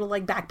all their little,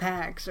 like,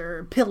 backpacks,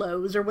 or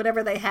pillows, or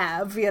whatever they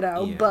have,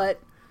 Yeah. But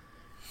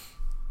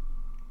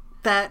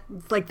that,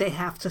 like, they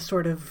have to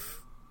sort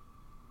of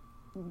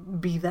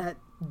be that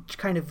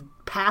kind of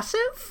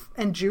passive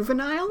and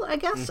juvenile, I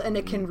guess, and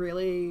it can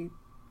really...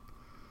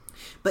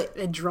 But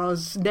it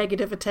draws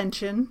negative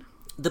attention.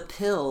 The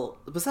pill,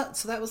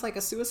 that was like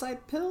a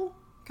suicide pill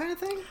kind of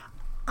thing?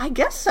 I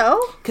guess so.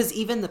 Because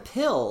even the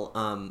pill,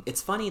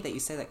 it's funny that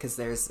you say that, because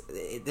there's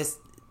this...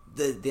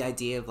 The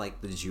idea of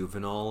like the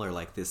juvenile or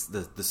like the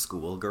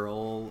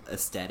schoolgirl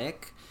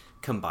aesthetic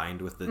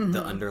combined with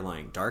the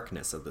underlying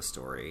darkness of the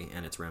story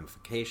and its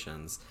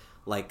ramifications,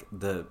 like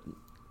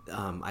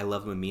I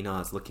love when Mina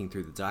is looking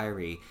through the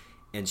diary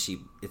and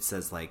it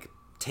says like,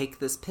 take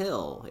this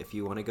pill if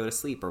you want to go to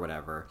sleep or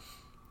whatever,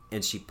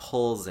 and she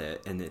pulls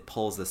it and it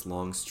pulls this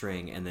long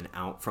string, and then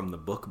out from the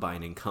book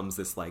binding comes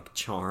this like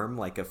charm,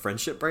 like a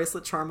friendship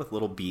bracelet charm with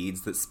little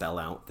beads that spell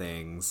out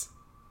things.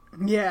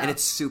 Yeah. And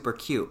it's super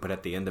cute, but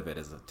at the end of it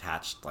is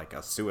attached like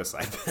a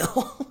suicide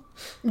pill.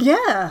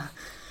 Yeah.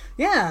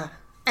 Yeah.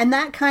 And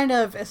that kind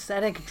of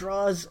aesthetic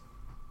draws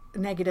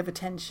negative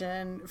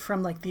attention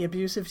from like the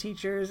abusive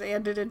teachers,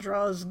 and it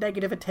draws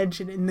negative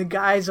attention in the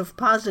guise of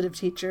positive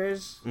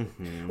teachers.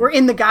 Or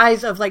in the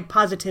guise of like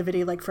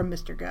positivity, like from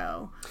Mr.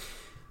 Go,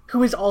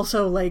 who is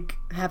also like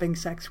having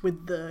sex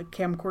with the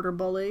camcorder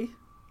bully,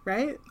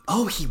 right?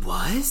 Oh, he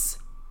was?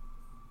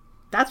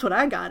 That's what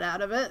I got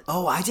out of it.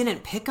 Oh, I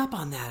didn't pick up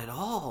on that at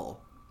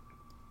all.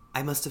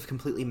 I must have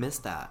completely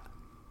missed that.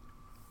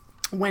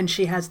 When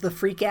she has the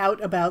freak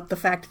out about the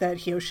fact that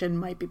Hyoshin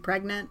might be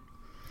pregnant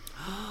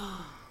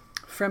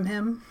from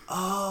him.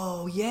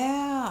 Oh,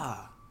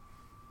 yeah.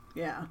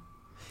 Yeah.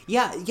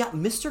 Yeah,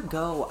 Mr.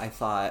 Go,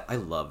 I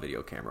love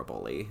Video Camera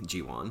Bully,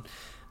 G1.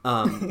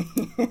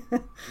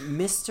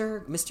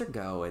 Mr.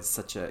 Go is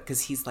such a...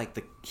 Because he's like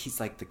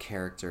the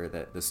character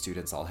that the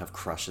students all have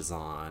crushes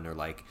on, or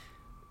like...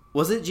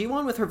 Was it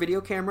G1 with her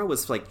video camera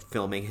was like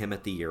filming him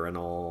at the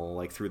urinal,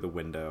 like through the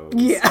windows?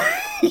 Yeah.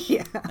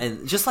 Yeah.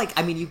 And just like,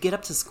 I mean, you get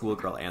up to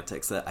schoolgirl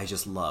antics that I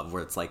just love,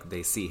 where it's like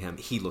they see him,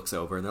 he looks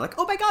over and they're like,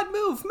 oh my god,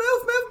 move,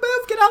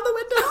 get out the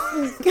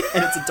window.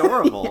 And it's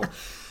adorable. Yeah.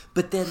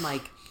 But then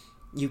like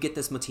you get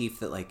this motif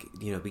that, like,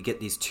 you know, we get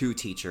these two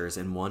teachers,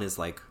 and one is,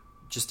 like,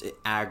 just an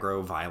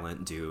aggro,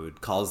 violent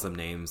dude, calls them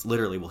names,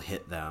 literally will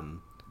hit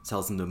them,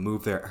 tells them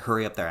to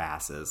hurry up their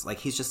asses. Like,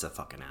 he's just a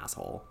fucking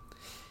asshole.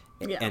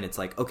 Yeah. And it's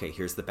like, okay,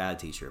 here's the bad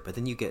teacher. But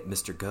then you get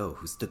Mr. Go,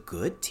 who's the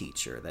good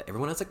teacher that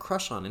everyone has a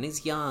crush on, and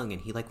he's young,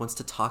 and he, like, wants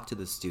to talk to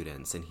the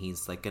students, and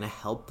he's, like, gonna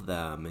help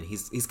them, and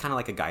he's kind of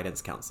like a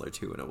guidance counselor,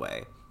 too, in a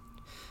way.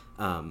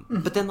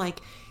 But then,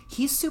 like,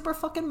 he's super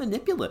fucking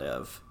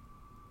manipulative.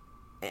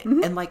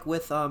 And like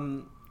with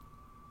Hyoshin,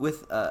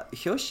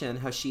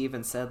 how she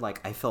even said,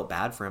 like, I felt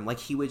bad for him. Like,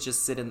 he would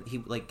just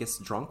he, like, gets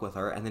drunk with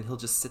her, and then he'll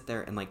just sit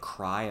there and, like,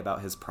 cry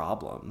about his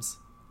problems.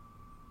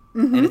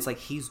 And it's like,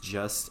 he's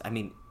just, I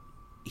mean,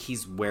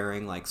 he's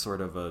wearing, like,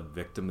 sort of a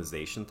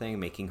victimization thing,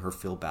 making her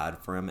feel bad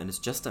for him, and it's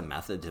just a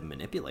method to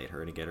manipulate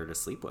her and to get her to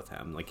sleep with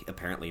him. Like,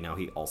 apparently now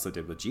he also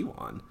did with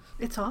Jiwon.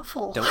 It's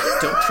awful. Don't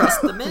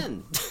trust the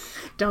men.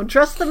 Don't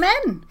trust the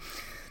men.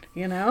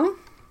 You know?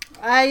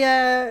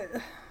 I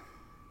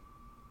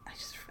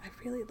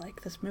really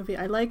like this movie.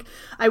 I have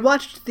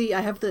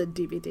the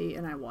DVD,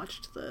 and I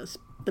watched the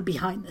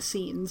behind the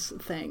scenes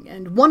thing,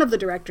 and one of the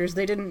directors,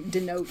 they didn't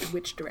denote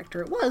which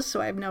director it was,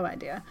 so I have no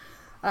idea.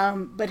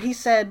 But he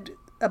said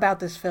about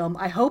this film,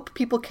 I hope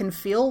people can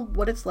feel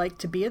what it's like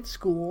to be at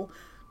school,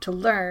 to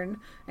learn,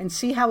 and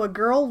see how a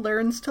girl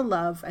learns to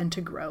love and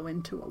to grow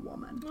into a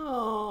woman.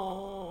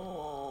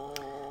 Oh.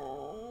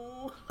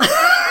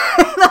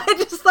 I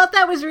just thought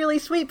that was really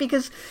sweet,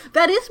 because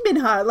that is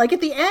Minha. Like, at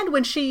the end,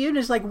 when Shi-yoon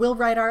is like, we'll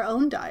write our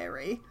own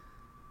diary.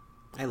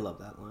 I love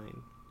that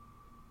line.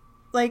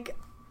 Like,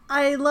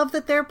 I love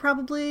that they're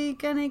probably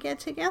gonna get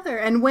together.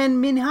 And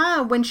when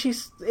Minha, when she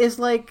is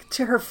like,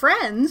 to her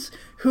friends,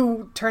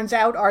 who turns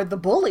out are the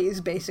bullies,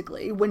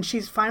 basically, when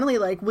she's finally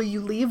like, will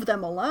you leave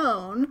them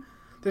alone?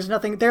 There's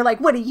nothing, they're like,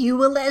 what, are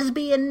you a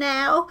lesbian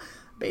now?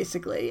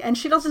 Basically. And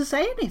she doesn't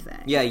say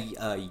anything. Yeah,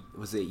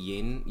 was it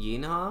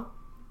Yinha?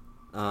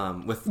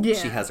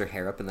 She has her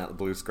hair up in that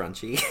blue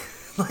scrunchie.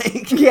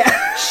 Like,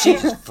 yeah. She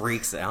just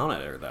freaks out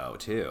at her, though,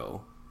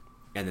 too.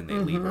 And then they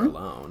leave her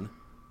alone.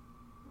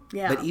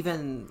 Yeah. But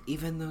even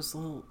those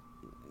little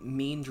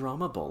mean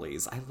drama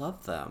bullies, I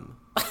love them.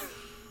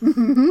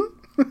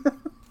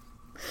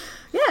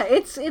 Yeah,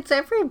 it's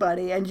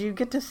everybody, and you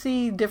get to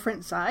see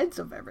different sides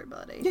of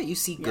everybody. Yeah, you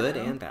see good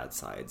and bad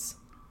sides.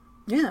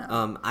 Yeah.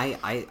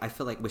 I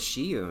feel like with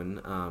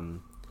Shi-yoon,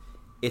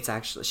 it's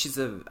actually,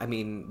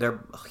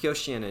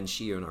 Hyoshin and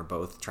Shi-yoon are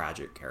both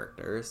tragic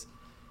characters,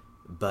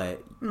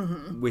 but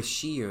with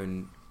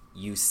Shi-yoon,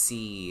 you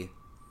see,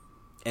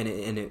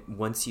 and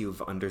once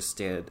you've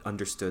understood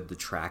the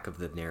track of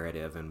the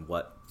narrative and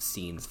what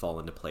scenes fall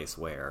into place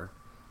where,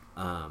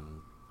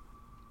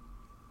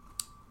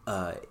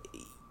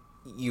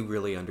 you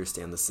really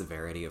understand the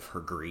severity of her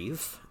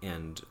grief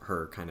and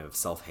her kind of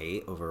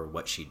self-hate over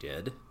what she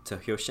did to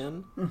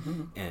Hyoshin,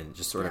 and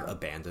just sort of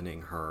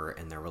abandoning her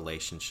and their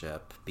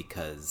relationship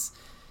because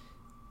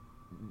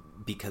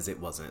it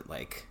wasn't,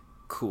 like,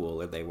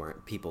 cool, or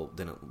people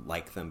didn't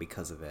like them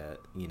because of it.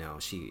 You know,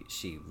 she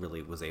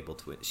really was able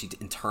to, she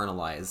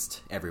internalized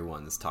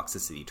everyone's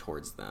toxicity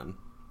towards them.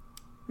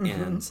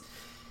 And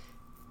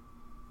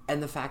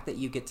the fact that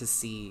you get to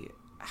see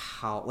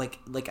how,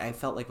 like I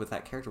felt like with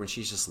that character, when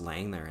she's just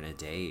laying there in a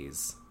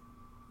daze,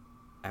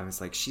 I was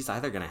like, she's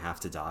either gonna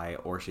have to die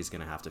or she's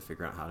gonna have to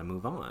figure out how to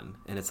move on.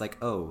 And it's like,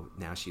 oh,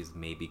 now she's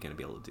maybe gonna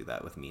be able to do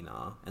that with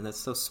Mina, and that's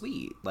so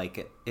sweet.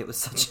 Like, it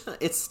was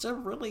it's a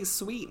really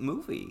sweet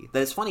movie.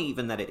 That it's funny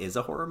even that it is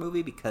a horror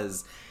movie,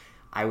 because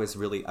I was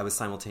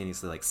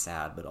simultaneously, like,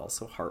 sad but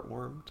also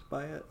heartwarmed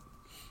by it.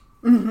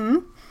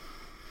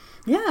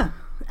 Yeah.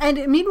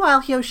 And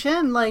meanwhile,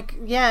 Hyoshin, like,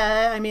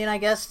 yeah, I mean, I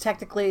guess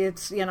technically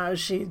it's, you know,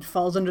 she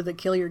falls under the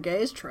kill your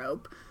gays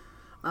trope,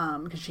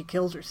 because she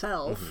kills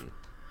herself.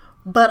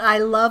 But I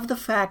love the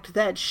fact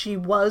that she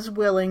was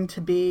willing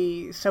to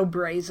be so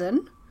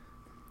brazen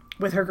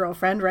with her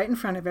girlfriend right in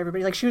front of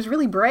everybody. Like, she was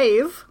really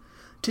brave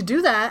to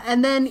do that.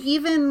 And then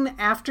even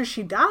after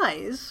she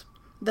dies,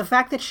 the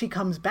fact that she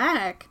comes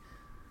back,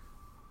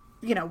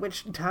 you know,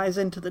 which ties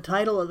into the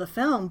title of the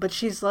film, but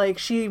she's like,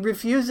 she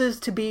refuses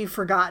to be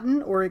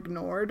forgotten or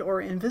ignored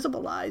or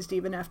invisibilized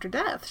even after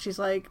death. She's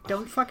like,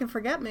 don't fucking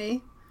forget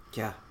me.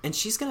 Yeah. And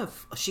she's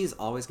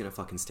always gonna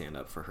fucking stand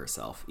up for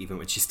herself, even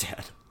when she's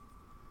dead.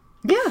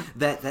 Yeah.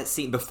 That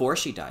scene before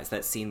she dies,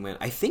 that scene when,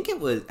 I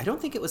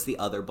don't think it was the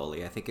other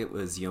bully. I think it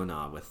was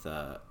Yona with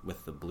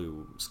the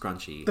blue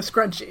scrunchie. The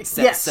scrunchie.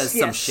 Says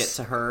some shit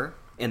to her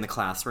in the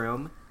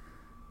classroom.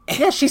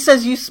 Yeah, she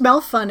says, you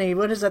smell funny.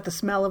 What is that?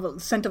 The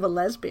scent of a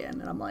lesbian.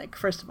 And I'm like,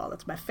 first of all,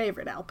 that's my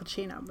favorite Al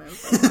Pacino movie.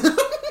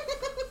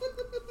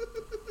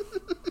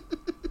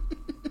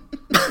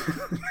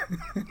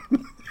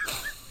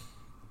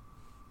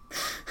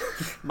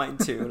 Mine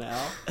too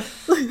now.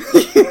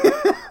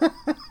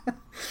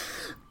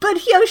 But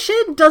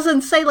Hyoshin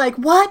doesn't say, like,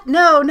 what?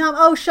 No,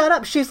 oh, shut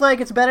up. She's like,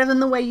 it's better than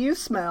the way you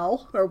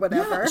smell, or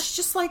whatever. Yeah, she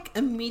just, like,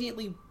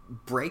 immediately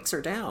breaks her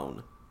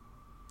down.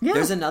 Yeah.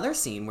 There's another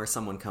scene where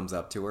someone comes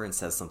up to her and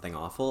says something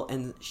awful,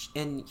 and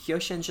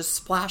Hyoshin just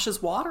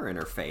splashes water in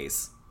her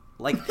face.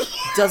 Like,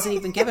 doesn't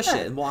even give a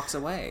shit and walks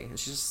away. And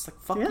she's just like,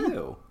 fuck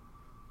you.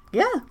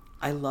 Yeah.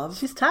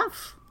 She's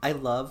tough. I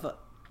love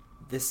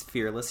this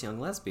fearless young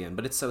lesbian,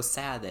 but it's so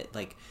sad that,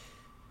 like,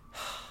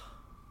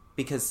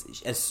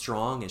 because as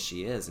strong as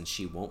she is and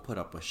she won't put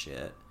up with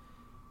shit,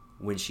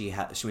 when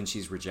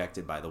she's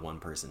rejected by the one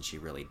person she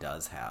really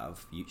does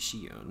have,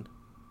 Shiyun,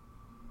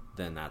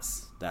 then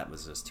that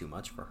was just too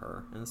much for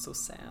her, and it's so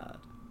sad.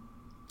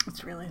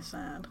 It's really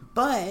sad.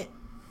 But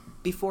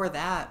before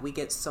that, we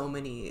get so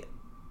many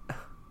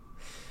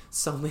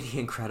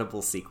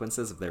incredible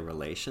sequences of their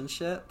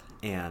relationship,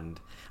 and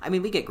I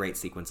mean, we get great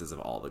sequences of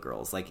all the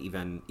girls. Like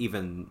even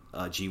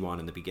Jiwon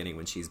in the beginning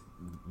when she's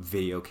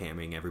video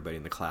camming everybody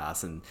in the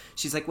class, and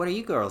she's like, "What are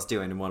you girls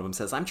doing?" And one of them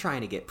says, "I'm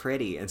trying to get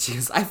pretty," and she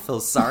goes, "I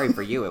feel sorry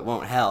for you. It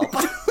won't help."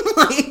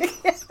 Like,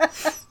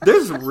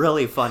 there's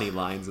really funny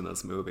lines in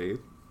this movie.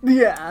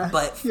 Yeah.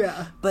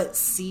 But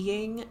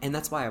seeing, and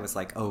that's why I was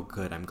like, oh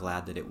good, I'm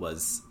glad that it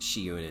was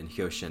Shiyun and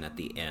Hyoshin at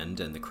the end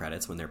and the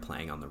credits when they're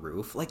playing on the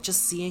roof. Like,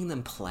 just seeing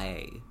them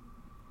play.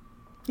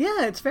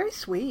 Yeah, it's very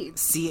sweet.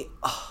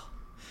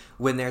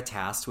 When they're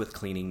tasked with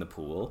cleaning the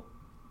pool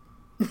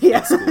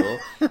at school,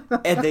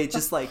 and they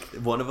just, like,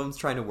 one of them's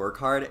trying to work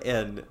hard,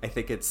 and I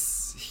think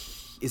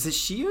is it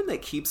Shiyun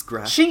that keeps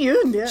grabbing?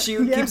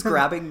 Shiyun keeps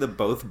grabbing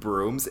both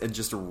brooms and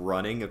just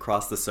running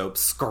across the soap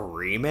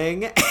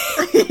screaming.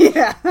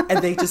 Yeah. And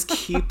they just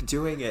keep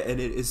doing it, and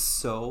it is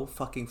so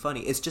fucking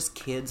funny. It's just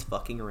kids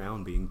fucking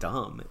around being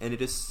dumb, and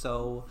it is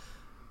so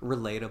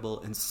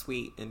relatable and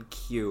sweet and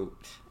cute,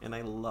 and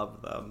I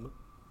love them.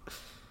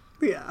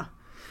 Yeah.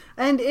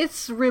 And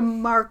it's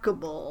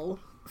remarkable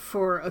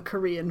for a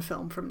Korean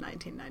film from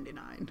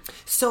 1999.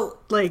 So,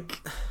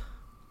 like,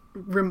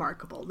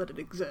 remarkable that it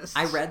exists.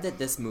 I read that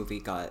this movie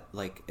got,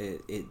 like,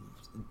 it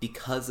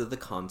because of the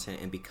content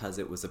and because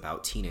it was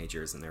about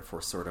teenagers and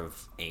therefore sort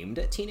of aimed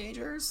at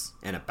teenagers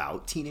and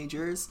about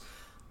teenagers,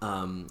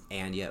 and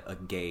yet a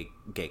gay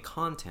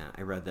content,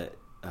 I read that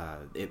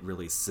it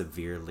really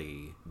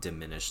severely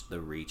diminished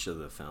the reach of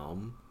the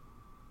film.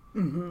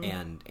 Mm-hmm.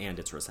 and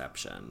its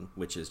reception,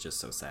 which is just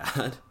so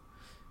sad.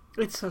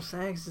 It's so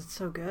sad because it's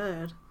so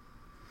good.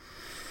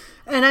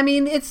 And I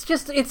mean,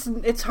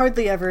 it's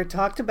hardly ever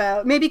talked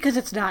about. Maybe because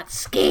it's not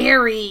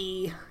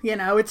scary, you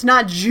know. It's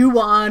not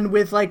Ju-on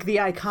with, like, the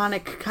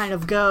iconic kind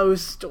of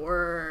ghost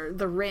or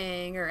The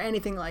Ring or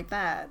anything like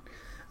that.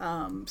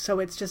 So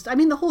it's just, I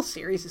mean, the whole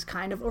series is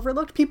kind of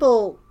overlooked.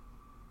 People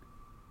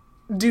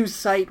do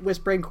cite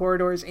Whispering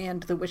Corridors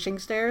and The Wishing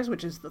Stairs,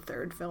 which is the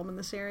third film in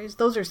the series.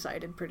 Those are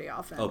cited pretty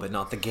often. Oh, but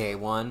not the gay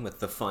one with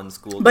the fun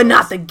school But girls.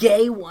 not the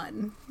gay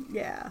one.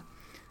 Yeah.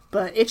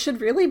 But it should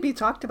really be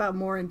talked about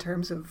more in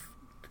terms of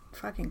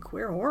fucking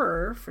queer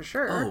horror, for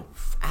sure. Oh,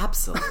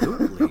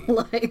 absolutely.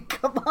 Like,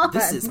 come on.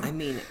 This is, I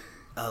mean,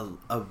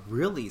 a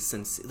really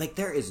like,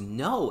 there is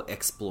no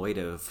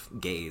exploitive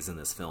gaze in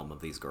this film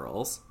of these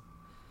girls.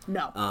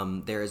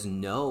 No. There is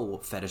no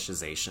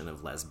fetishization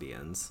of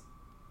lesbians.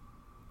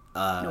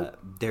 Nope.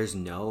 There's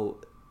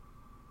no,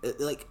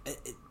 like,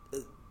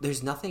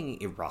 there's nothing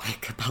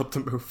erotic about the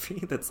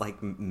movie that's, like,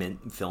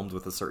 filmed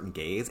with a certain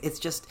gaze. It's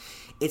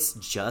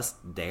just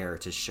there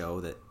to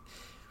show that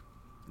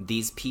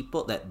these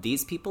people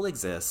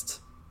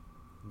exist.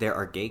 There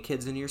are gay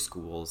kids in your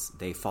schools.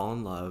 They fall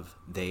in love.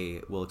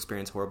 They will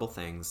experience horrible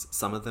things.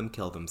 Some of them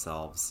kill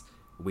themselves.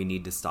 We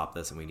need to stop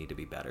this, and we need to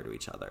be better to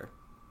each other.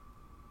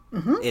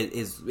 Mm-hmm. It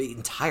is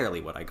entirely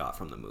what I got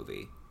from the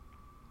movie.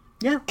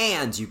 Yeah.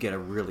 And you get a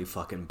really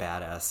fucking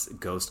badass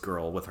ghost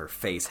girl with her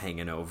face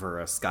hanging over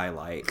a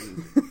skylight.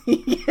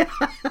 Yeah.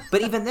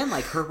 But even then,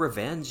 like, her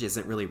revenge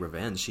isn't really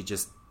revenge. She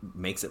just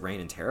makes it rain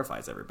and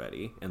terrifies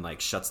everybody and,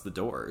 like, shuts the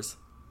doors.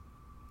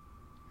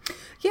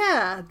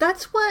 Yeah,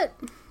 that's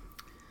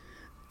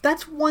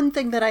one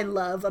thing that I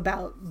love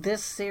about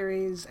this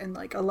series and,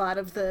 like, a lot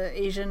of the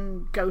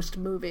Asian ghost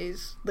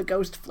movies, the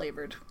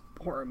ghost-flavored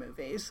horror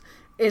movies,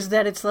 is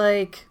that it's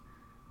like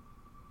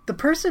the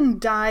person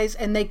dies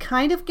and they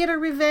kind of get a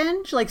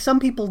revenge. Like, some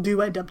people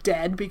do end up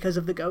dead because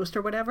of the ghost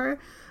or whatever,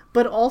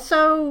 but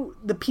also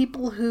the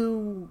people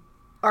who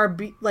are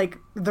like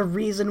the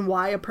reason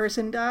why a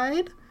person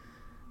died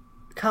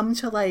come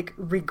to, like,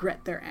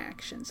 regret their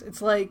actions.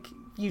 It's like,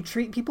 you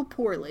treat people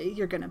poorly,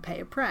 you're gonna pay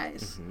a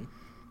price. Mm-hmm.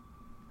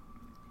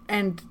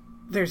 And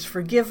there's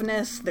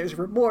forgiveness, there's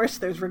remorse,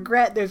 there's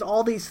regret, there's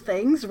all these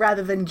things,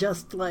 rather than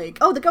just like,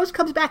 oh, the ghost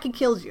comes back and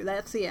kills you.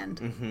 That's the end.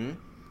 Mm-hmm.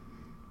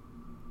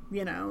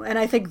 You know, and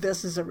I think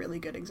this is a really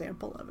good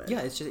example of it.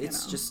 Yeah, it's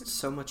just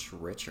so much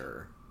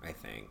richer, I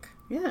think.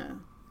 Yeah,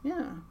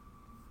 yeah.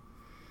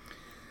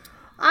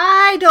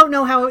 I don't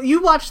know how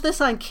you watched this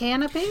on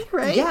Canopy,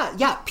 right?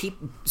 Yeah.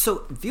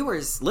 So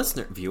listeners,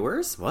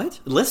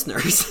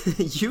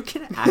 you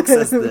can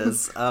access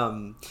this.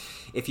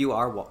 If you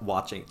are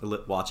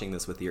watching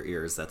this with your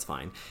ears, that's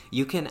fine.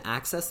 You can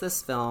access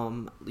this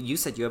film. You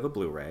said you have a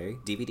Blu-ray,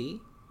 DVD?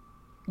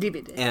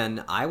 DVD.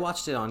 And I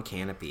watched it on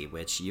Canopy,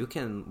 which you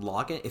can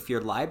log in. If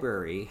your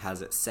library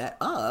has it set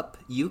up,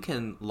 you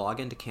can log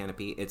into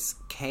Canopy. It's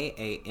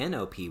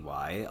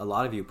Kanopy. A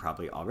lot of you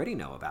probably already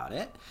know about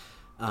it.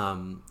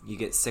 You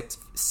get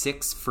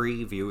six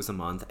free views a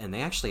month, and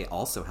they actually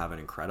also have an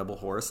incredible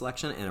horror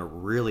selection and a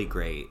really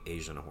great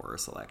Asian horror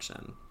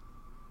selection.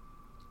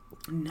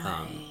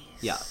 Nice.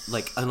 Yeah,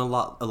 like, and a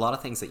lot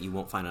of things that you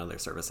won't find on other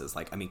services.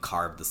 Like, I mean,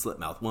 Carved, the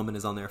Slipmouth Woman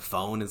is on there.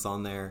 Phone is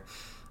on there.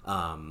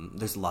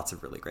 There's lots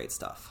of really great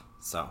stuff.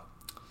 So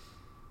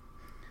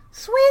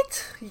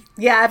sweet.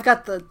 Yeah, I've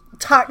got the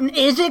Tartan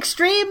is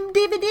Extreme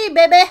DVD,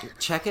 baby.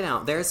 check it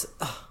out. There's,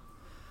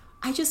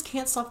 I just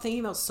can't stop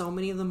thinking about so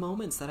many of the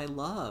moments that I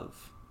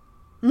love.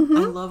 Mm-hmm.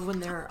 I love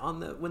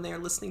when they're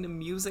listening to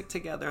music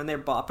together and they're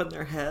bopping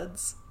their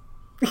heads.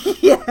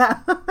 Yeah.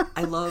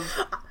 I love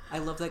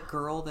that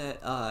girl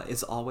that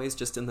is always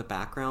just in the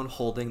background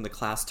holding the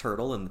class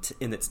turtle in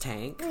its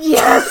tank.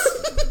 Yes!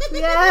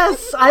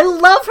 Yes! I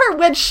love her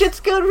when shit's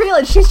going real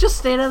and she's just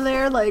standing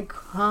there like,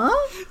 huh?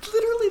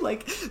 Literally,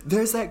 like,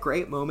 there's that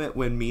great moment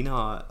when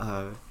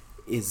Mina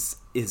is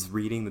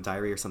reading the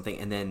diary or something,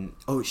 and then,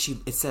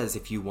 it says,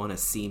 if you want to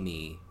see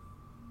me,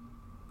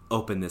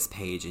 open this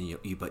page, and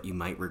but you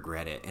might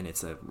regret it, and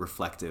it's a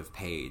reflective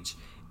page.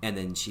 And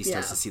then she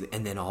starts to see,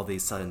 and then all of a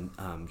sudden,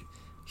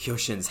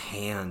 Hyoshin's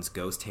hands,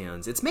 ghost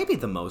hands. It's maybe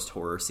the most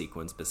horror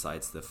sequence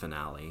besides the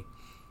finale.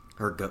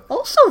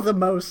 Also the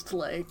most,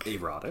 like,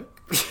 erotic.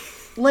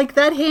 Like,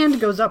 that hand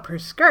goes up her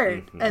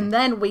skirt, and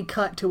then we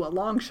cut to a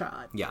long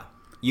shot. Yeah,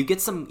 you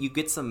get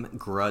some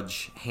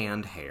grudge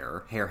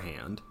hair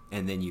hand,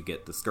 and then you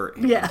get the skirt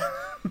hand. Yeah,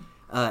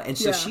 and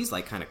so she's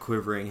like kind of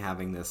quivering,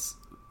 having this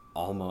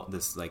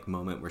like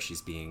moment where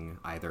she's being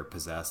either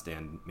possessed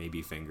and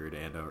maybe fingered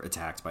and or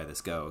attacked by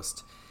this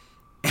ghost,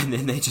 and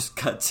then they just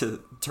cut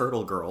to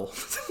Turtle Girl.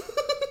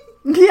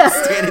 Yeah,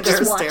 standing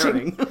there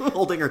staring,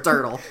 holding her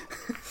turtle.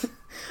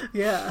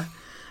 Yeah.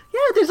 Yeah,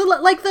 there's a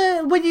lot, like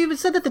when you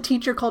said that the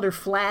teacher called her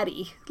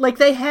Flatty, like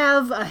they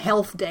have a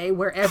health day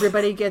where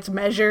everybody gets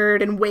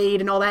measured and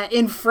weighed and all that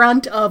in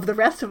front of the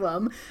rest of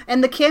them,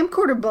 and the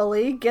camcorder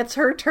bully gets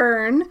her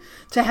turn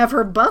to have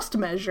her bust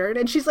measured,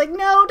 and she's like,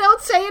 no,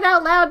 don't say it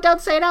out loud,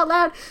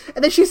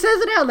 and then she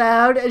says it out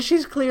loud, and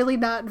she's clearly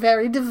not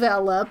very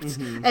developed,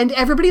 and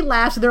everybody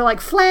laughs, and they're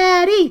like,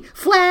 Flatty,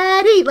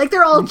 like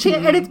they're all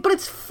chanting, but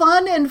it's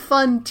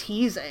fun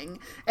teasing,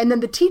 and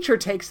then the teacher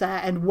takes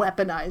that and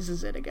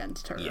weaponizes it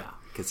against her. Yeah,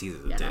 because he's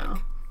a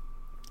dick.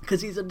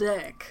 Because he's a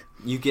dick.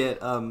 You get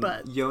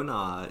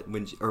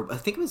Yona, or I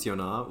think it was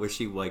Yona, where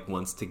she like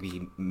wants to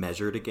be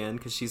measured again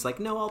because she's like,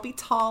 no, I'll be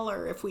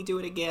taller if we do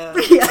it again.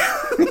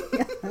 Yeah.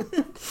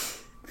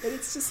 And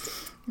it's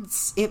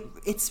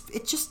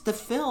just the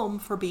film,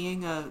 for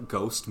being a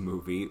ghost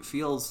movie,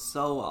 feels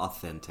so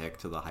authentic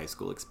to the high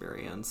school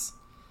experience.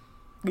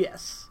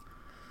 Yes.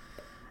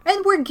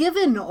 And we're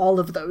given all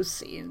of those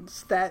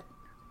scenes that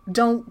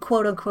don't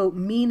quote-unquote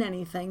mean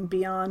anything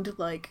beyond,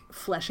 like,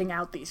 fleshing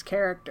out these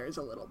characters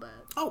a little bit.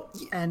 Oh,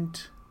 yeah.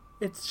 And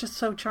it's just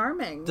so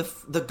charming.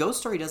 The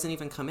ghost story doesn't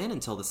even come in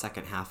until the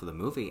second half of the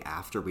movie,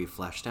 after we've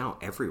fleshed out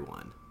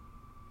everyone.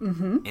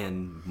 Mm-hmm.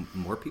 And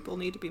more people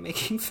need to be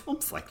making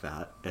films like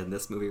that. And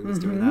this movie was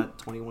doing that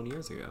 21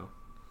 years ago.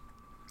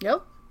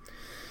 Yep.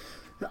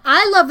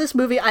 I love this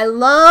movie. I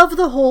love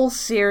the whole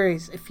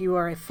series. If you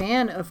are a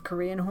fan of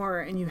Korean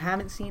horror and you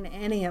haven't seen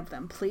any of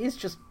them, please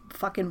just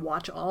fucking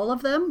watch all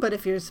of them. But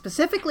if you're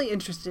specifically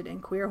interested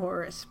in queer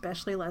horror,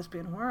 especially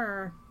lesbian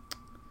horror,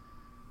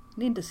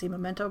 you need to see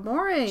Memento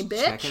Mori,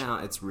 bitch. Check it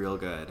out. It's real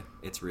good.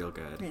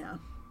 Yeah.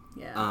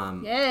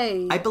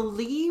 Yay. I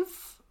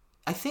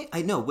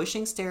know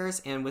Wishing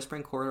Stairs and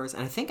Whispering Corridors,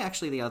 and I think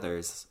actually the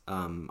others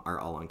are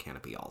all on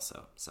Canopy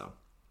also. So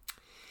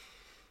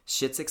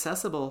shit's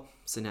accessible,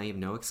 so now you have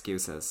no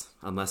excuses,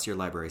 unless your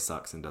library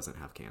sucks and doesn't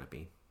have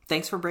Canopy.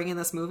 Thanks for bringing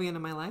this movie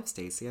into my life,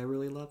 Stacey. I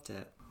really loved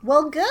it.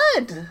 Well,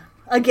 good.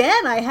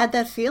 Again, I had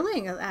that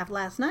feeling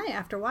last night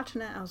after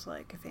watching it. I was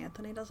like, if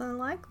Anthony doesn't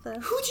like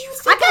this... Who do you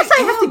think I guess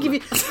I have to give you...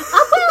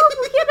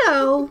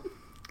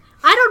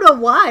 I don't know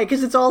why,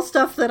 because it's all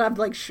stuff that I'm,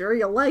 like, sure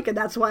you'll like, and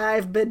that's why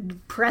I've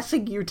been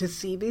pressing you to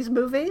see these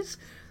movies.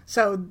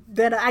 So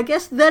then I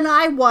guess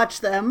I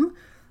watch them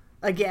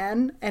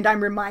again, and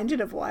I'm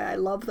reminded of why I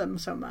love them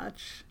so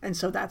much. And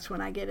so that's when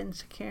I get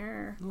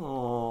insecure.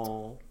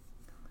 Aww.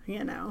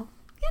 You know.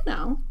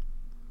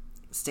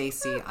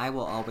 Stacey, I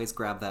will always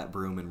grab that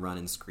broom and run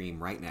and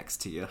scream right next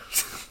to you.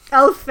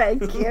 Oh,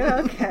 thank you.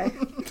 Okay.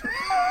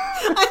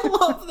 I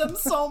love them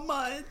so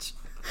much.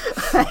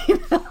 I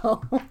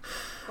know.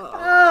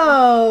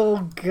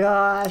 Oh,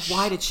 gosh.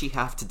 Why did she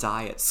have to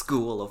die at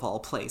school, of all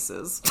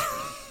places?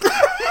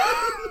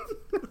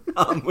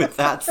 With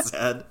that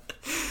said,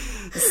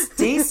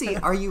 Stacey,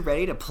 are you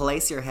ready to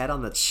place your head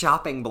on the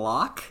chopping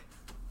block?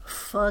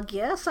 Fuck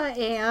yes, I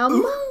am.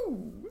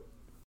 Ooh.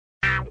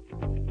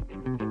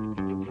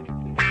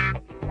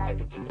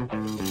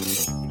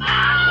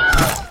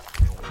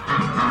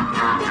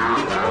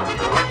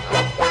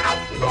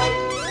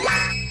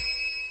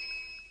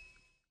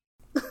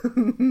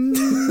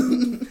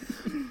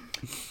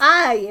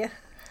 I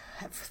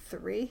have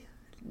 3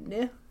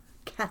 new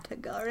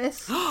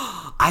categories.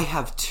 I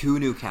have 2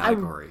 new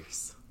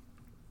categories.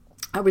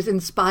 I was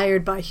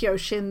inspired by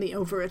Hyoshin, the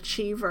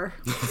overachiever.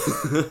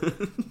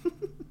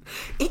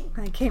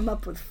 I came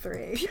up with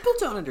 3. People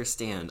don't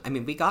understand. I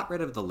mean, we got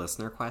rid of the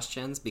listener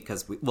questions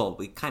because we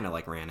kind of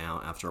like ran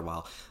out after a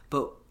while.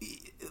 But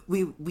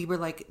we were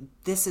like,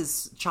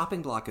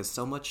 chopping block is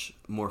so much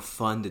more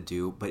fun to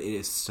do, but it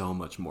is so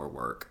much more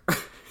work.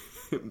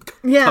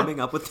 Coming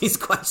up with these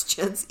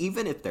questions,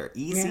 even if they're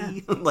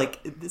easy,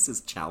 like this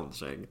is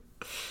challenging.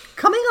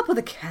 Coming up with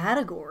a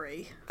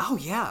category. Oh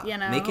yeah,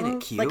 making it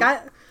cute.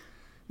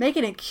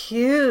 Making it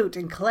cute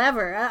and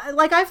clever.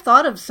 I've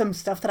thought of some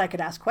stuff that I could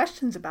ask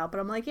questions about, but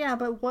I'm like, yeah,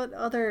 but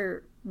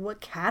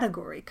what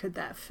category could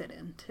that fit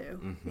into?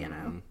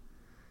 Mm-hmm.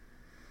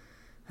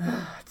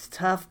 It's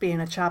tough being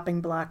a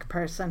chopping block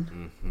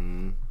person.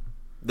 Mm-hmm.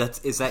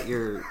 Is that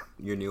your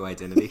new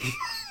identity?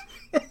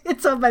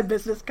 It's on my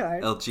business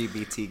card.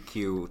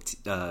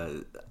 LGBTQ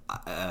IA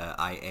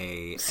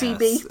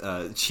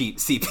CB.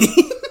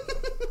 CB.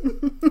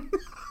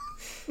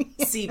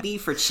 CB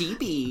for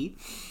cheapy.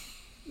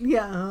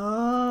 Yeah.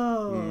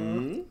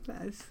 Oh.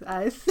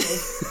 I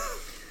see.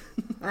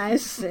 I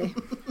see.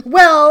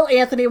 Well,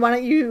 Anthony, why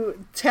don't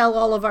you tell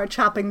all of our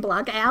chopping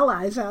block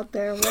allies out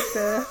there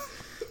what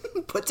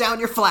Put down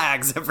your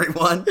flags,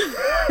 everyone.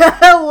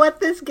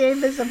 what this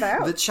game is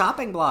about. The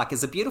chopping block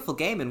is a beautiful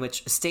game in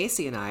which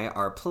Stacy and I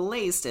are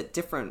placed at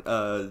different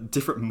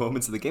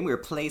moments of the game. We were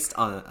placed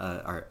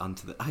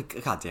onto the.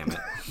 God damn it.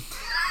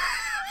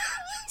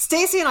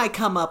 Stacy and I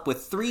come up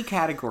with 3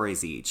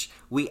 categories each.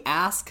 We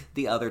ask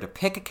the other to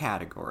pick a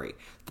category.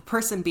 The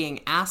person being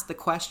asked the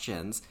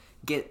questions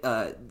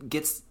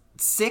gets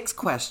 6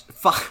 questions.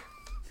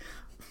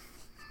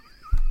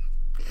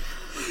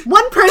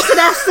 One person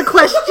asks the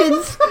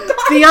questions,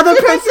 the other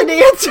person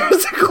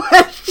answers the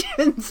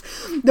questions.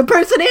 The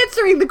person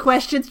answering the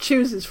questions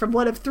chooses from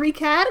one of 3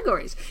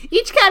 categories.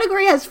 Each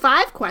category has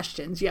 5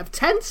 questions. You have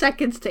 10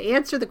 seconds to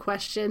answer the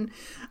question,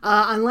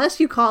 unless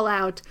you call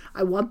out,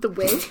 "I want the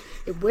wig,"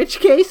 in which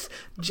case,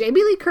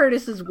 Jamie Lee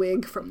Curtis's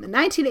wig from the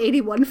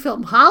 1981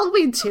 film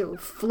Halloween 2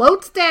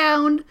 floats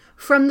down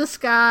from the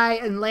sky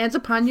and lands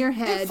upon your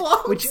head,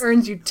 which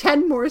earns you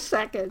 10 more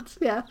seconds.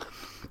 Yeah.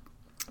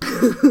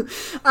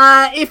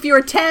 If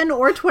your 10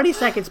 or 20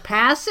 seconds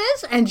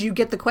passes and you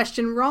get the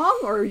question wrong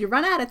or you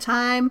run out of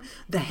time,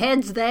 the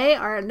heads, they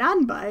are a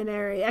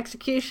non-binary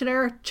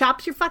executioner,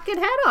 chops your fucking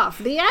head off.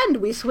 The end.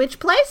 We switch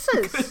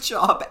places. Good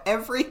job.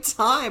 Every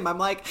time I'm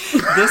like,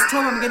 this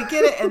time I'm going to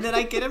get it, and then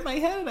I get in my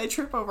head and I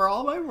trip over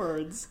all my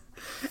words.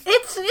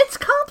 It's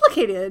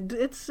complicated.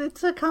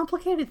 It's a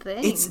complicated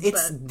thing.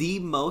 It's the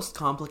most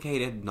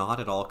complicated, not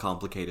at all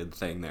complicated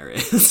thing there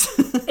is.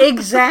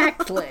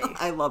 Exactly.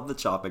 I love the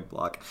chopping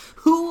block.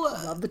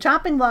 Love the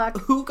chopping block.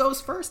 Who goes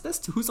first?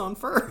 Who's on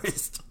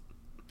first?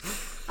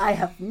 I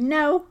have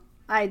no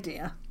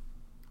idea.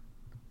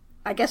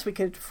 I guess we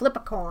could flip a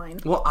coin.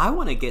 Well, I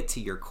want to get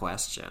to your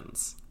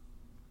questions.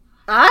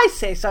 I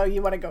say so.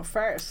 You want to go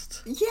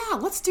first? Yeah,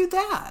 let's do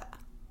that.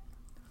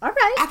 All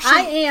right.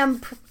 Actually,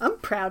 I'm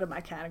proud of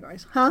my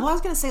categories. Huh? Well, I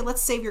was going to say,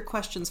 let's save your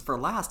questions for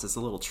last as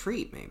a little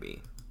treat,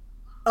 maybe.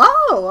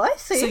 Oh, I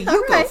see. So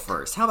you go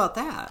first. How about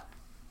that?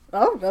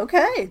 Oh,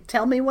 okay.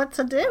 Tell me what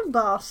to do,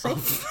 bossy.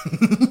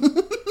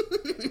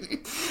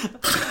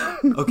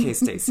 Okay,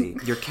 Stacy.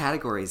 Your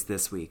categories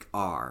this week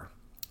are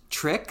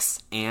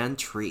tricks and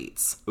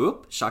treats.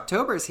 Oop,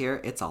 Shocktober's here.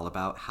 It's all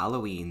about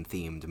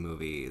Halloween-themed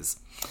movies.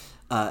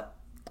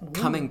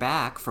 Coming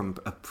back from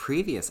a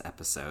previous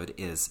episode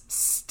is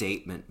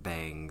Statement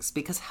Bangs,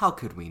 because how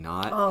could we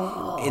not?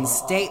 Oh. In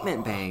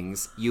Statement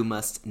Bangs, you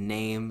must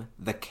name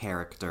the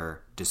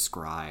character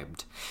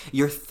described.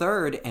 Your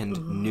third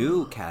and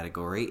new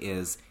category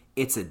is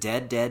It's a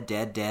Dead, Dead,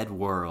 Dead, Dead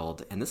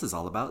World, and this is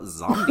all about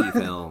zombie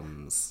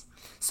films.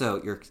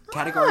 So your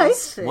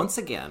categories, once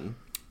again,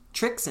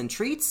 tricks and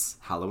treats,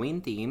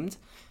 Halloween-themed,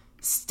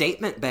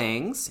 Statement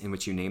Bangs, in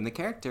which you name the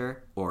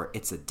character, or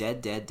It's a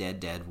Dead, Dead,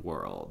 Dead, Dead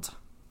World.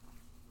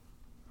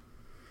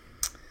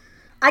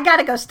 I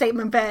gotta go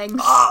Statement Bangs.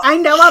 Oh, I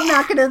know I'm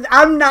not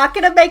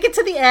gonna make it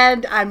to the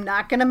end. I'm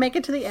not gonna make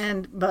it to the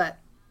end, but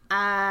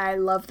I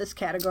love this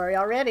category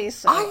already,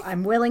 so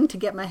I'm willing to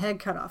get my head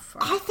cut off for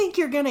it. I think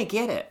you're gonna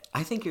get it.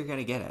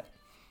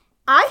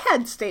 I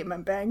had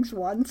Statement Bangs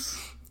once.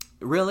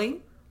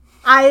 Really?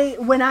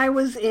 When I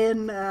was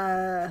in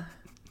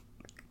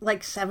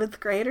like 7th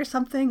grade or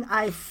something,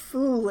 I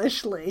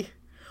foolishly,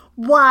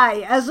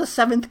 as a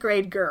 7th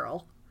grade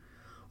girl,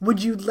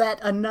 would you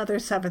let another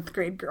 7th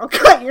grade girl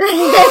cut your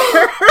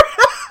hair?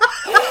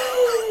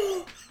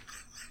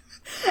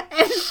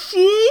 And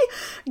she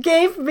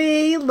gave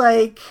me,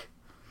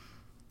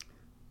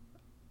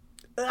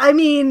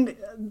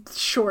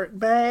 short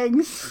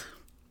bangs.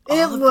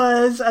 It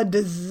was a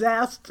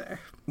disaster.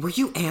 Were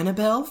you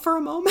Annabelle for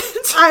a moment?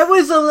 I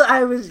was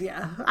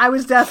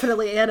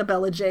definitely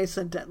Annabelle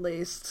adjacent, at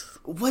least.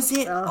 Was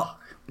it?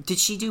 Did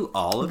she do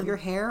all of your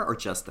hair or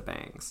just the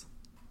bangs?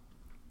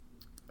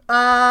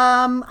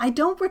 I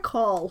don't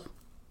recall.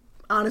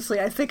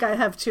 Honestly, I think I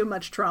have too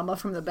much trauma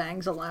from the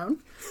bangs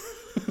alone.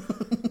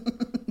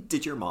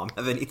 Did your mom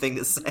have anything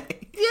to say?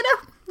 You know,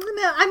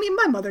 no, I mean,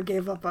 my mother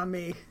gave up on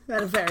me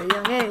at a very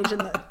young age,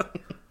 and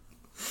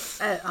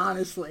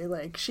honestly,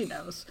 like, she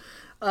knows.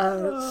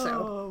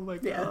 Oh my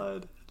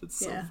god, it's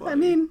so funny. I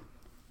mean,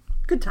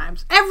 good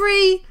times.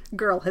 Every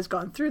girl has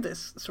gone through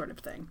this sort of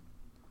thing.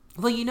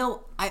 Well, you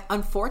know,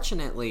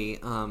 unfortunately,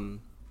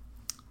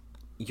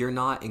 you're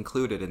not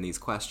included in these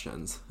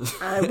questions.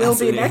 I will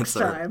be next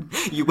time.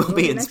 You will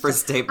be in for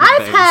Statement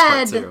I've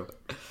Bangs Part 2.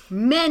 had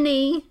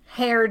many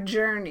hair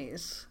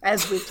journeys,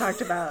 as we've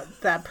talked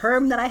about. That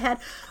perm that I had,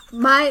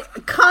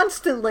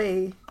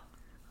 constantly,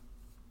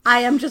 I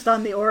am just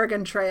on the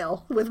Oregon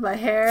Trail with my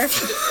hair,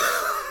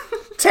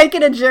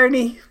 taking a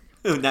journey.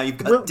 Oh, now you've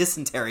got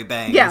dysentery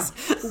bangs. Yeah.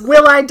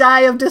 Will I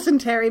die of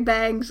dysentery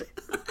bangs?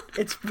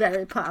 It's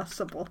very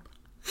possible.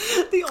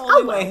 The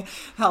only way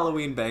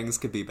Halloween bangs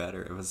could be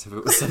better was if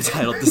it was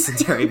subtitled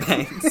Dysentery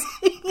Bangs.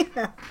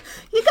 Yeah.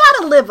 You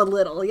gotta live a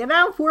little, you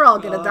know? We're all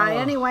gonna die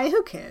anyway.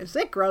 Who cares?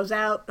 It grows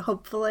out,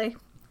 hopefully.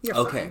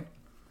 You're fine.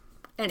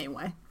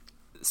 Anyway.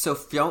 So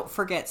don't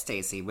forget,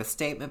 Stacey, with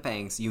Statement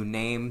Bangs, you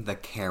name the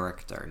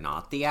character,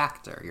 not the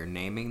actor. You're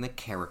naming the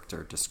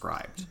character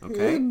described,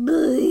 okay?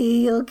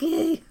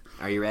 Okay.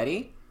 Are you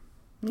ready?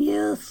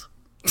 Yes.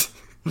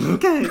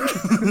 Okay.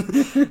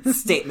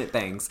 Statement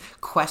Bangs.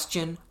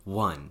 Question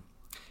 1.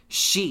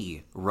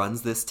 She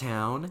runs this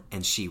town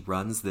and she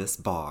runs this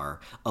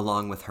bar,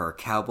 along with her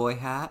cowboy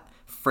hat,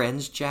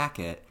 fringed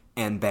jacket,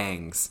 and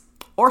bangs.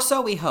 Or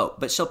so we hope,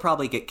 but she'll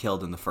probably get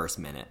killed in the first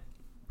minute.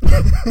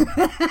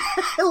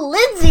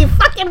 Lindsay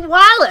fucking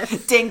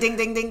Wallace! Ding, ding,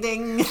 ding, ding,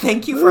 ding.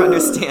 Thank you for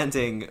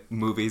understanding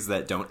movies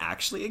that don't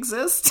actually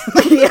exist.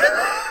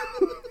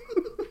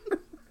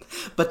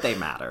 But they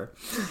matter.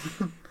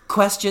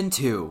 Question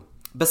 2.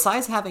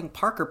 Besides having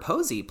Parker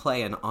Posey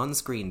play an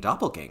on-screen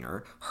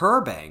doppelganger,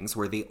 her bangs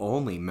were the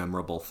only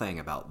memorable thing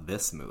about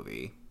this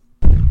movie.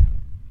 I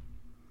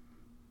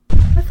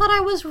thought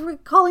I was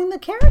recalling the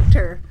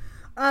character.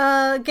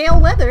 Gale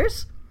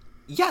Weathers.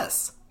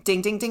 Yes.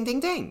 Ding, ding, ding, ding,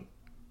 ding.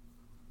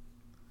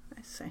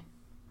 I see.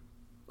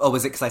 Oh,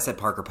 was it because I said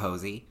Parker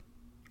Posey?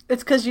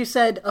 It's because you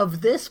said,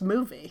 of this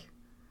movie.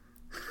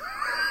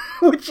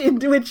 which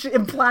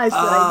implies that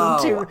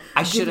I need to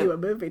give you a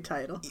movie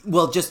title.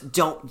 Well, just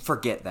don't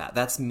forget that.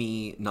 That's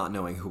me not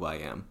knowing who I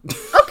am.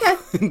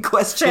 Okay.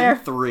 Question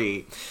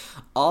 3.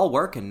 All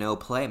work and no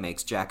play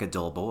makes Jack a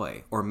dull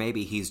boy. Or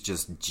maybe he's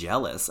just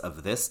jealous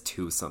of this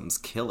twosome's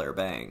killer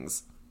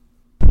bangs.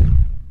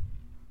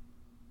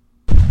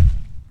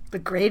 The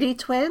Grady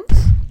twins?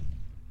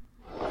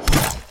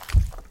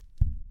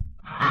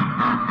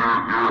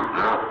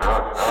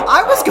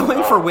 I was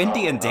going for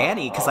Wendy and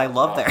Danny because I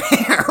love their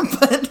hair,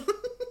 but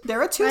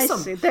they're a twosome.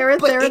 I see. They're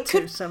a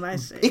twosome, I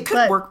see. It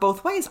could work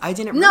both ways. I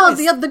didn't realize.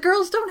 No, the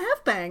girls don't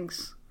have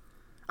bangs.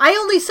 I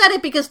only said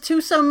it because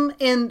twosome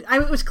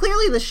it was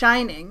clearly The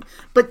Shining,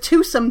 but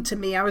twosome to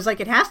me, I was like,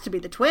 it has to be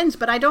the twins,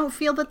 but I don't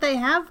feel that they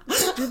have.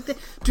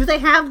 Do they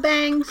have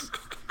bangs?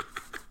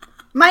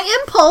 My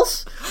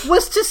impulse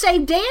was to say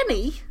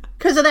Danny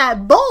because of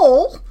that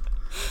bowl.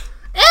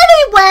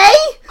 Anyway!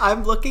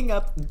 I'm looking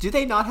up. Do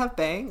they not have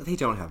bangs? They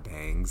don't have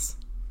bangs.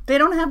 They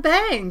don't have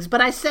bangs,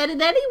 but I said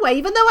it anyway,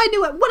 even though I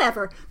knew it.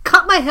 Whatever.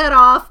 Cut my head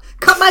off.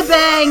 Cut my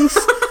bangs.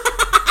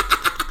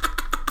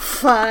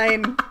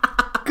 Fine.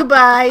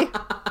 Goodbye.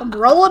 I'm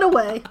rolling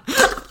away.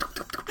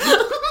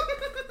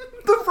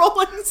 The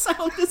rolling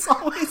sound is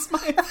always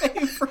my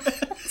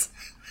favorite.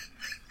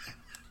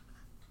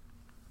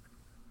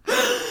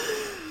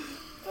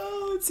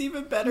 Oh, it's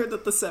even better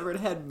that the severed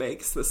head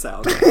makes the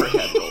sound of her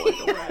head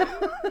rolling away.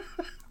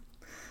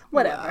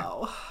 Whatever.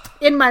 Wow.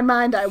 In my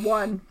mind, I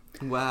won.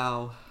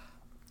 Wow.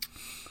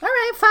 All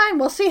right, fine.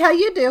 We'll see how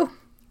you do.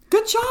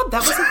 Good job.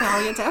 That was a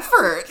valiant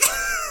effort.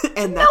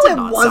 And that did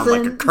not sound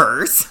like a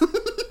curse.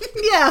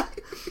 Yeah.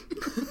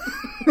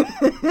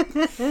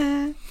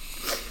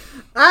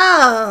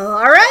 Oh,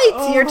 all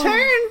right. Your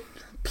turn.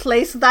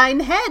 Place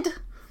thine head.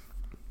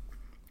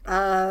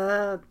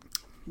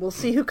 We'll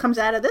see who comes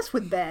out of this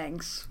with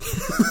bangs.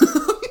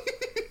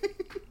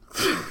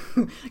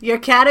 Your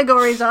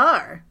categories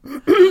are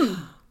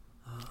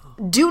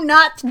do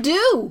not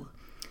do.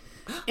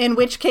 In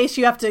which case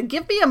you have to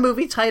give me a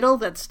movie title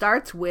that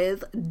starts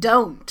with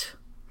don't.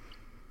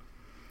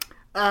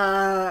 Who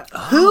of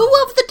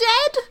the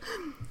Dead?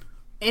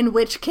 In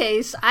which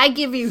case I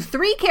give you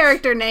 3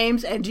 character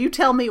names and you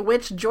tell me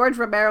which George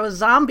Romero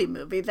zombie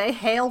movie they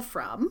hail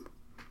from.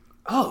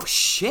 Oh,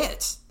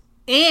 shit.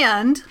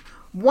 And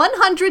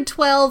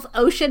 112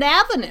 Ocean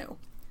Avenue.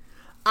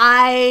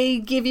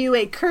 I give you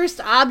a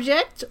cursed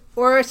object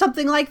or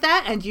something like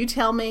that, and you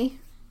tell me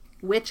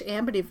which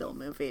Amityville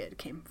movie it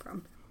came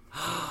from.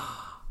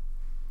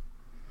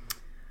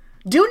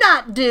 Do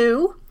not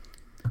do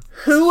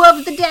Who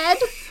of the Dead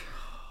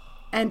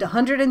and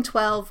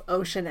 112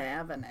 Ocean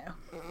Avenue.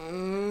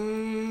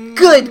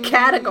 Good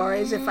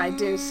categories, if I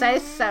do say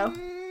so.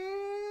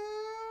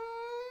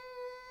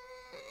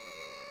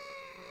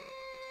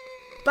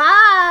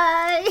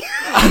 Bye!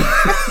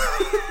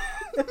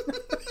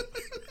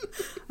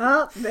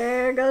 Oh,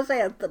 there goes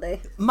Anthony.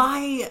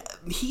 My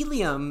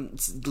helium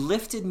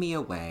lifted me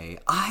away.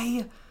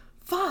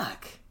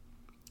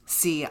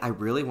 See, I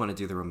really want to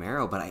do the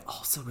Romero, but I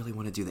also really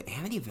want to do the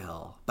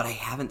Amityville. But I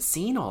haven't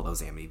seen all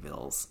those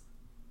Amityvilles.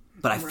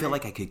 But I feel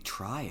like I could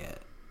try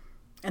it.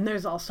 And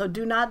there's also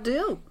Do Not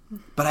Do.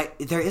 But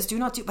there is Do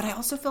Not Do. But I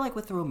also feel like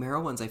with the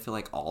Romero ones, I feel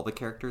like all the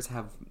characters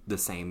have the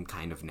same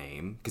kind of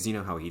name. Because you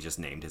know how he just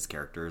named his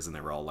characters and they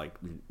were all like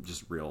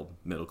just real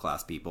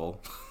middle-class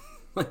people.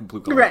 Like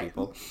blue-collar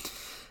people.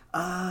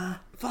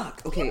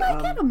 Fuck. Okay. You might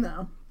get them,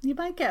 though. You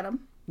might get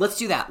them. Let's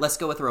do that. Let's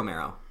go with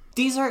Romero.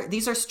 These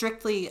are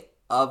strictly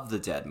of the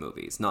Dead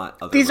movies, not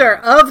other. These are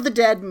of the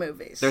Dead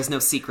movies. There's no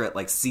secret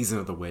like Season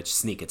of the Witch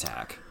sneak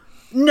attack.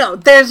 No,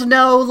 there's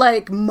no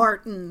like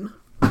Martin.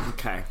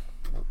 Okay.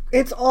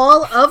 It's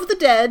all of the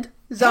Dead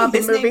zombie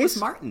his movies. Name was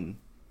Martin.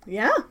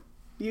 Yeah,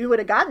 you would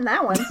have gotten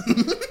that one.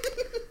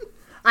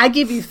 I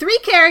give you 3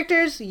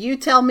 characters. You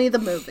tell me the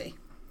movie.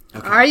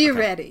 Okay, are you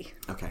ready?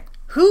 Okay.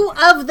 Who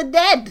of the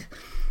Dead?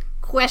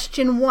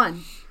 Question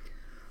 1.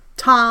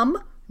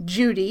 Tom,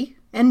 Judy,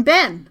 and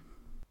Ben.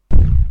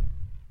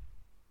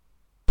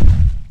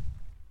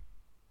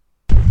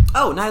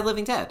 Oh, Night of the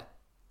Living Dead.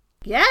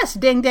 Yes,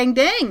 ding, ding,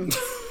 ding.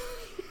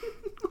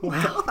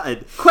 Wow.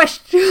 God.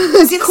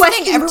 Question. See,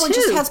 question thing, everyone 2.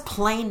 just has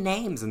plain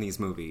names in these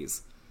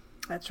movies.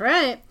 That's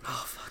right.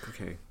 Oh, fuck,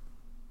 okay.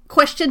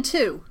 Question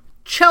 2.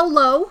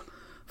 Cholo,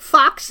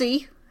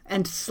 Foxy,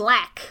 and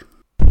Slack.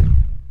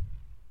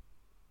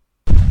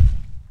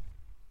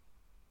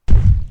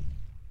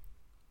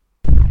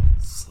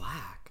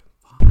 Slack?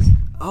 Fox.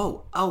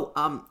 Oh,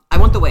 I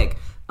want the wig.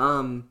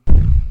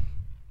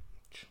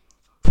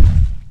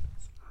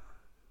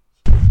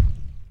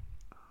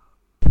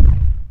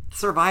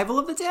 Survival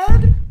of the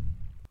Dead?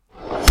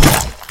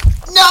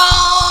 No!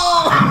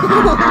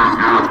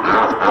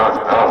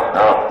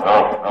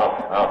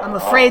 I'm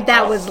afraid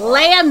that was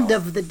Land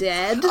of the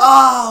Dead.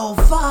 Oh,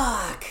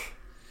 fuck!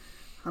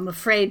 I'm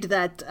afraid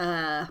that,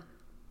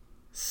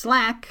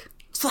 Slack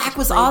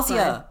was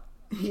Ozia.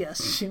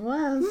 Yes, she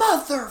was.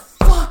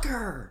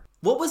 Motherfucker!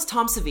 What was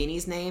Tom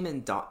Savini's name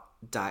in Dawn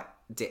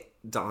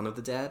of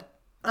the Dead?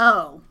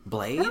 Oh.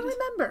 Blade? I don't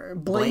remember.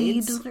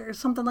 Blade Blades? or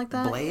something like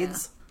that?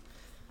 Blades? Yeah.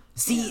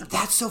 See,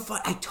 that's so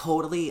fun. I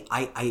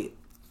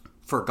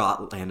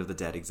forgot Land of the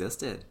Dead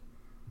existed.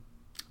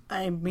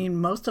 I mean,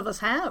 most of us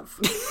have.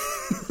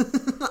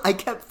 I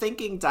kept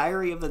thinking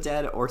Diary of the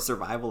Dead or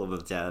Survival of the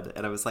Dead,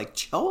 and I was like,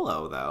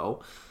 Cholo,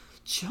 though.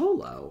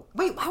 Cholo?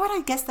 Wait, why would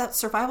I guess that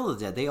Survival of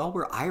the Dead? They all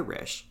were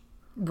Irish.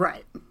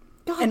 Right.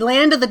 God. And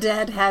Land of the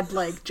Dead had,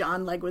 like,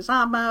 John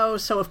Leguizamo,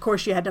 so of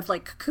course you had to have,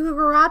 like,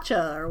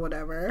 Cucaracha or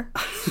whatever.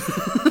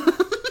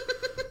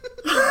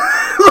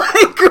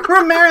 Like,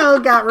 Romero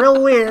got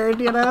real weird,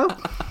 you know?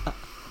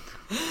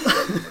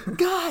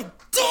 God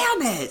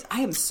damn it!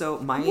 I am so...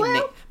 My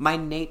Asia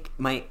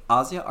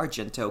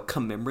Argento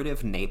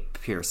commemorative nape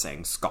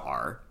piercing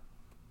scar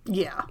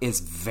is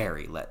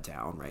very let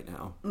down right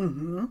now.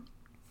 Mm-hmm.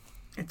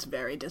 It's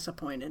very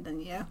disappointed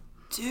in you.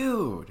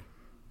 Dude.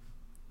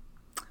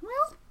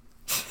 Well,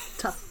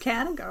 tough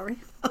category.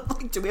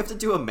 Do we have to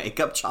do a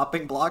makeup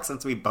chopping block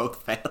since we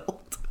both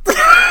failed?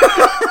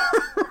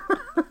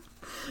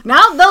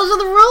 Now, those are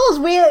the rules.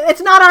 It's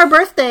not our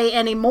birthday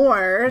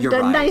anymore. You're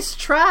right.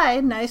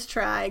 Nice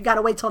try.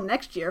 Gotta wait till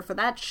next year for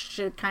that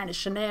kind of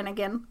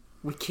shenanigan.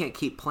 We can't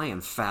keep playing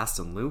fast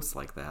and loose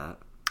like that.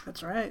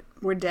 That's right.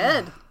 We're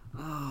dead.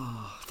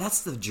 Oh,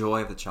 that's the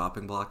joy of the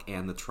chopping block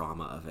and the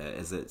trauma of it,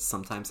 is that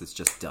sometimes it's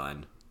just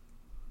done.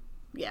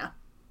 Yeah.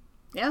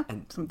 Yeah,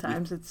 and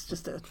sometimes it's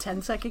just a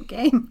 10-second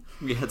game.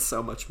 We had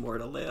so much more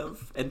to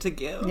live and to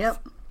give.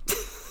 Yep.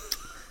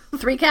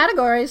 3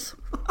 categories.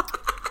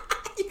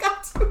 You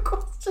got 2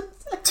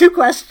 questions. 2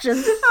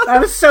 questions. I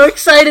was so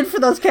excited for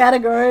those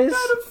categories.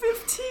 Out of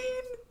 15.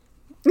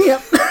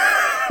 Yep.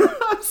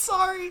 I'm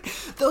sorry.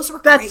 Those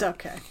were That's great.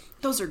 okay.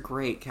 Those are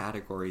great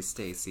categories,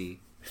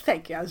 Stacey.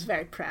 Thank you. I was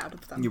very proud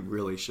of them. You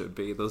really should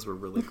be. Those were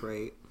really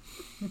great.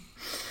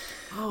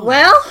 Oh,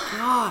 well,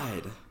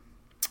 God.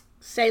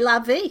 C'est la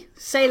vie.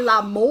 C'est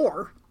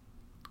l'amour.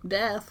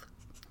 Death.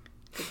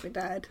 Because we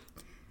died.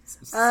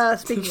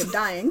 Speaking of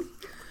dying.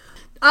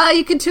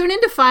 You can tune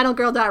into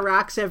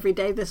FinalGirl.rocks every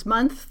day this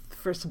month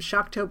for some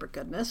Shocktober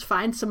goodness.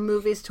 Find some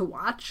movies to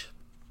watch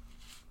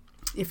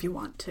if you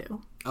want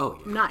to. Oh,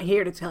 yeah. I'm not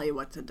here to tell you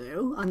what to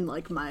do,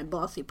 unlike my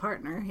bossy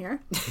partner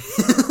here.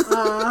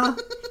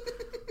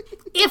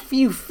 If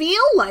you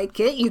feel like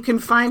it, you can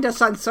find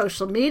us on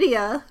social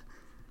media.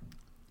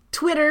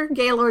 Twitter,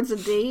 Gaylords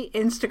of D,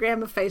 Instagram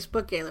and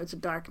Facebook, Gaylords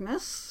of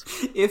Darkness.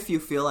 If you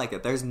feel like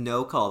it, there's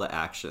no call to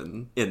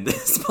action in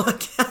this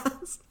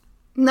podcast.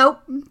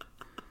 Nope.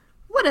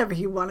 Whatever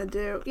you want to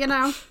do, you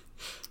know?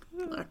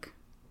 Look.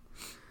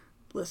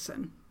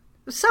 Listen.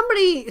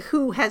 Somebody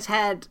who has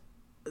had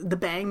the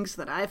bangs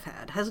that I've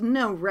had has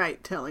no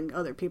right telling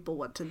other people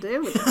what to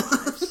do with their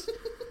lives.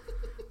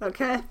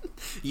 Okay?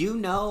 You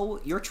know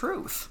your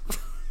truth.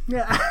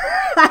 Yeah.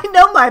 I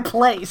know my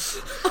place.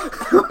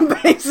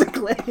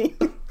 Basically.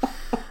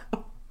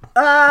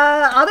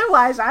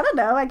 Otherwise, I don't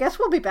know. I guess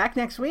we'll be back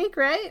next week,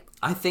 right?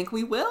 I think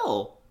we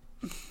will.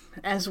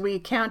 As we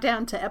count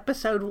down to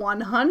episode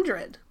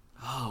 100.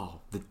 Oh,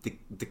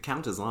 the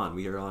count is on.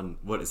 We are on,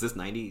 what is this,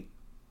 96?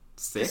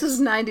 This is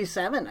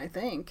 97, I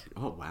think.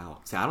 Oh,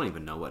 wow. See, I don't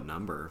even know what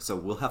number. So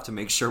we'll have to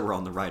make sure we're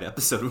on the right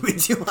episode when we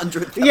do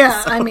 100th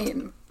Yeah, I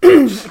mean,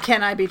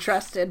 can I be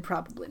trusted?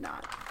 Probably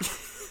not.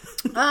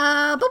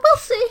 But we'll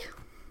see.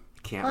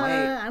 Can't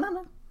wait. I don't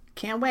know.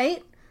 Can't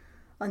wait.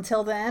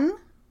 Until then,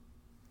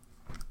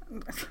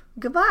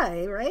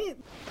 goodbye, right?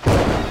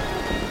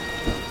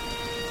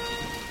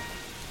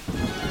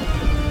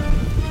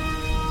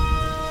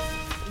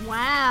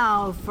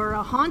 Wow, for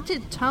a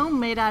haunted tome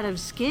made out of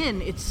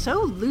skin, it's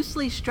so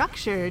loosely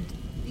structured,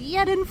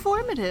 yet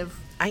informative.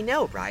 I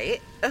know,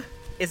 right?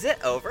 Is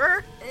it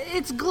over?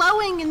 It's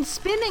glowing and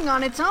spinning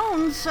on its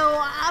own, so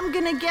I'm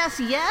gonna guess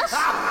yes?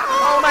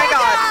 Oh my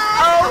god!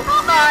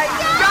 Oh my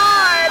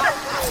god!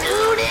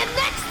 Tune in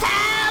next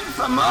time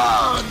for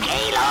more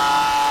Game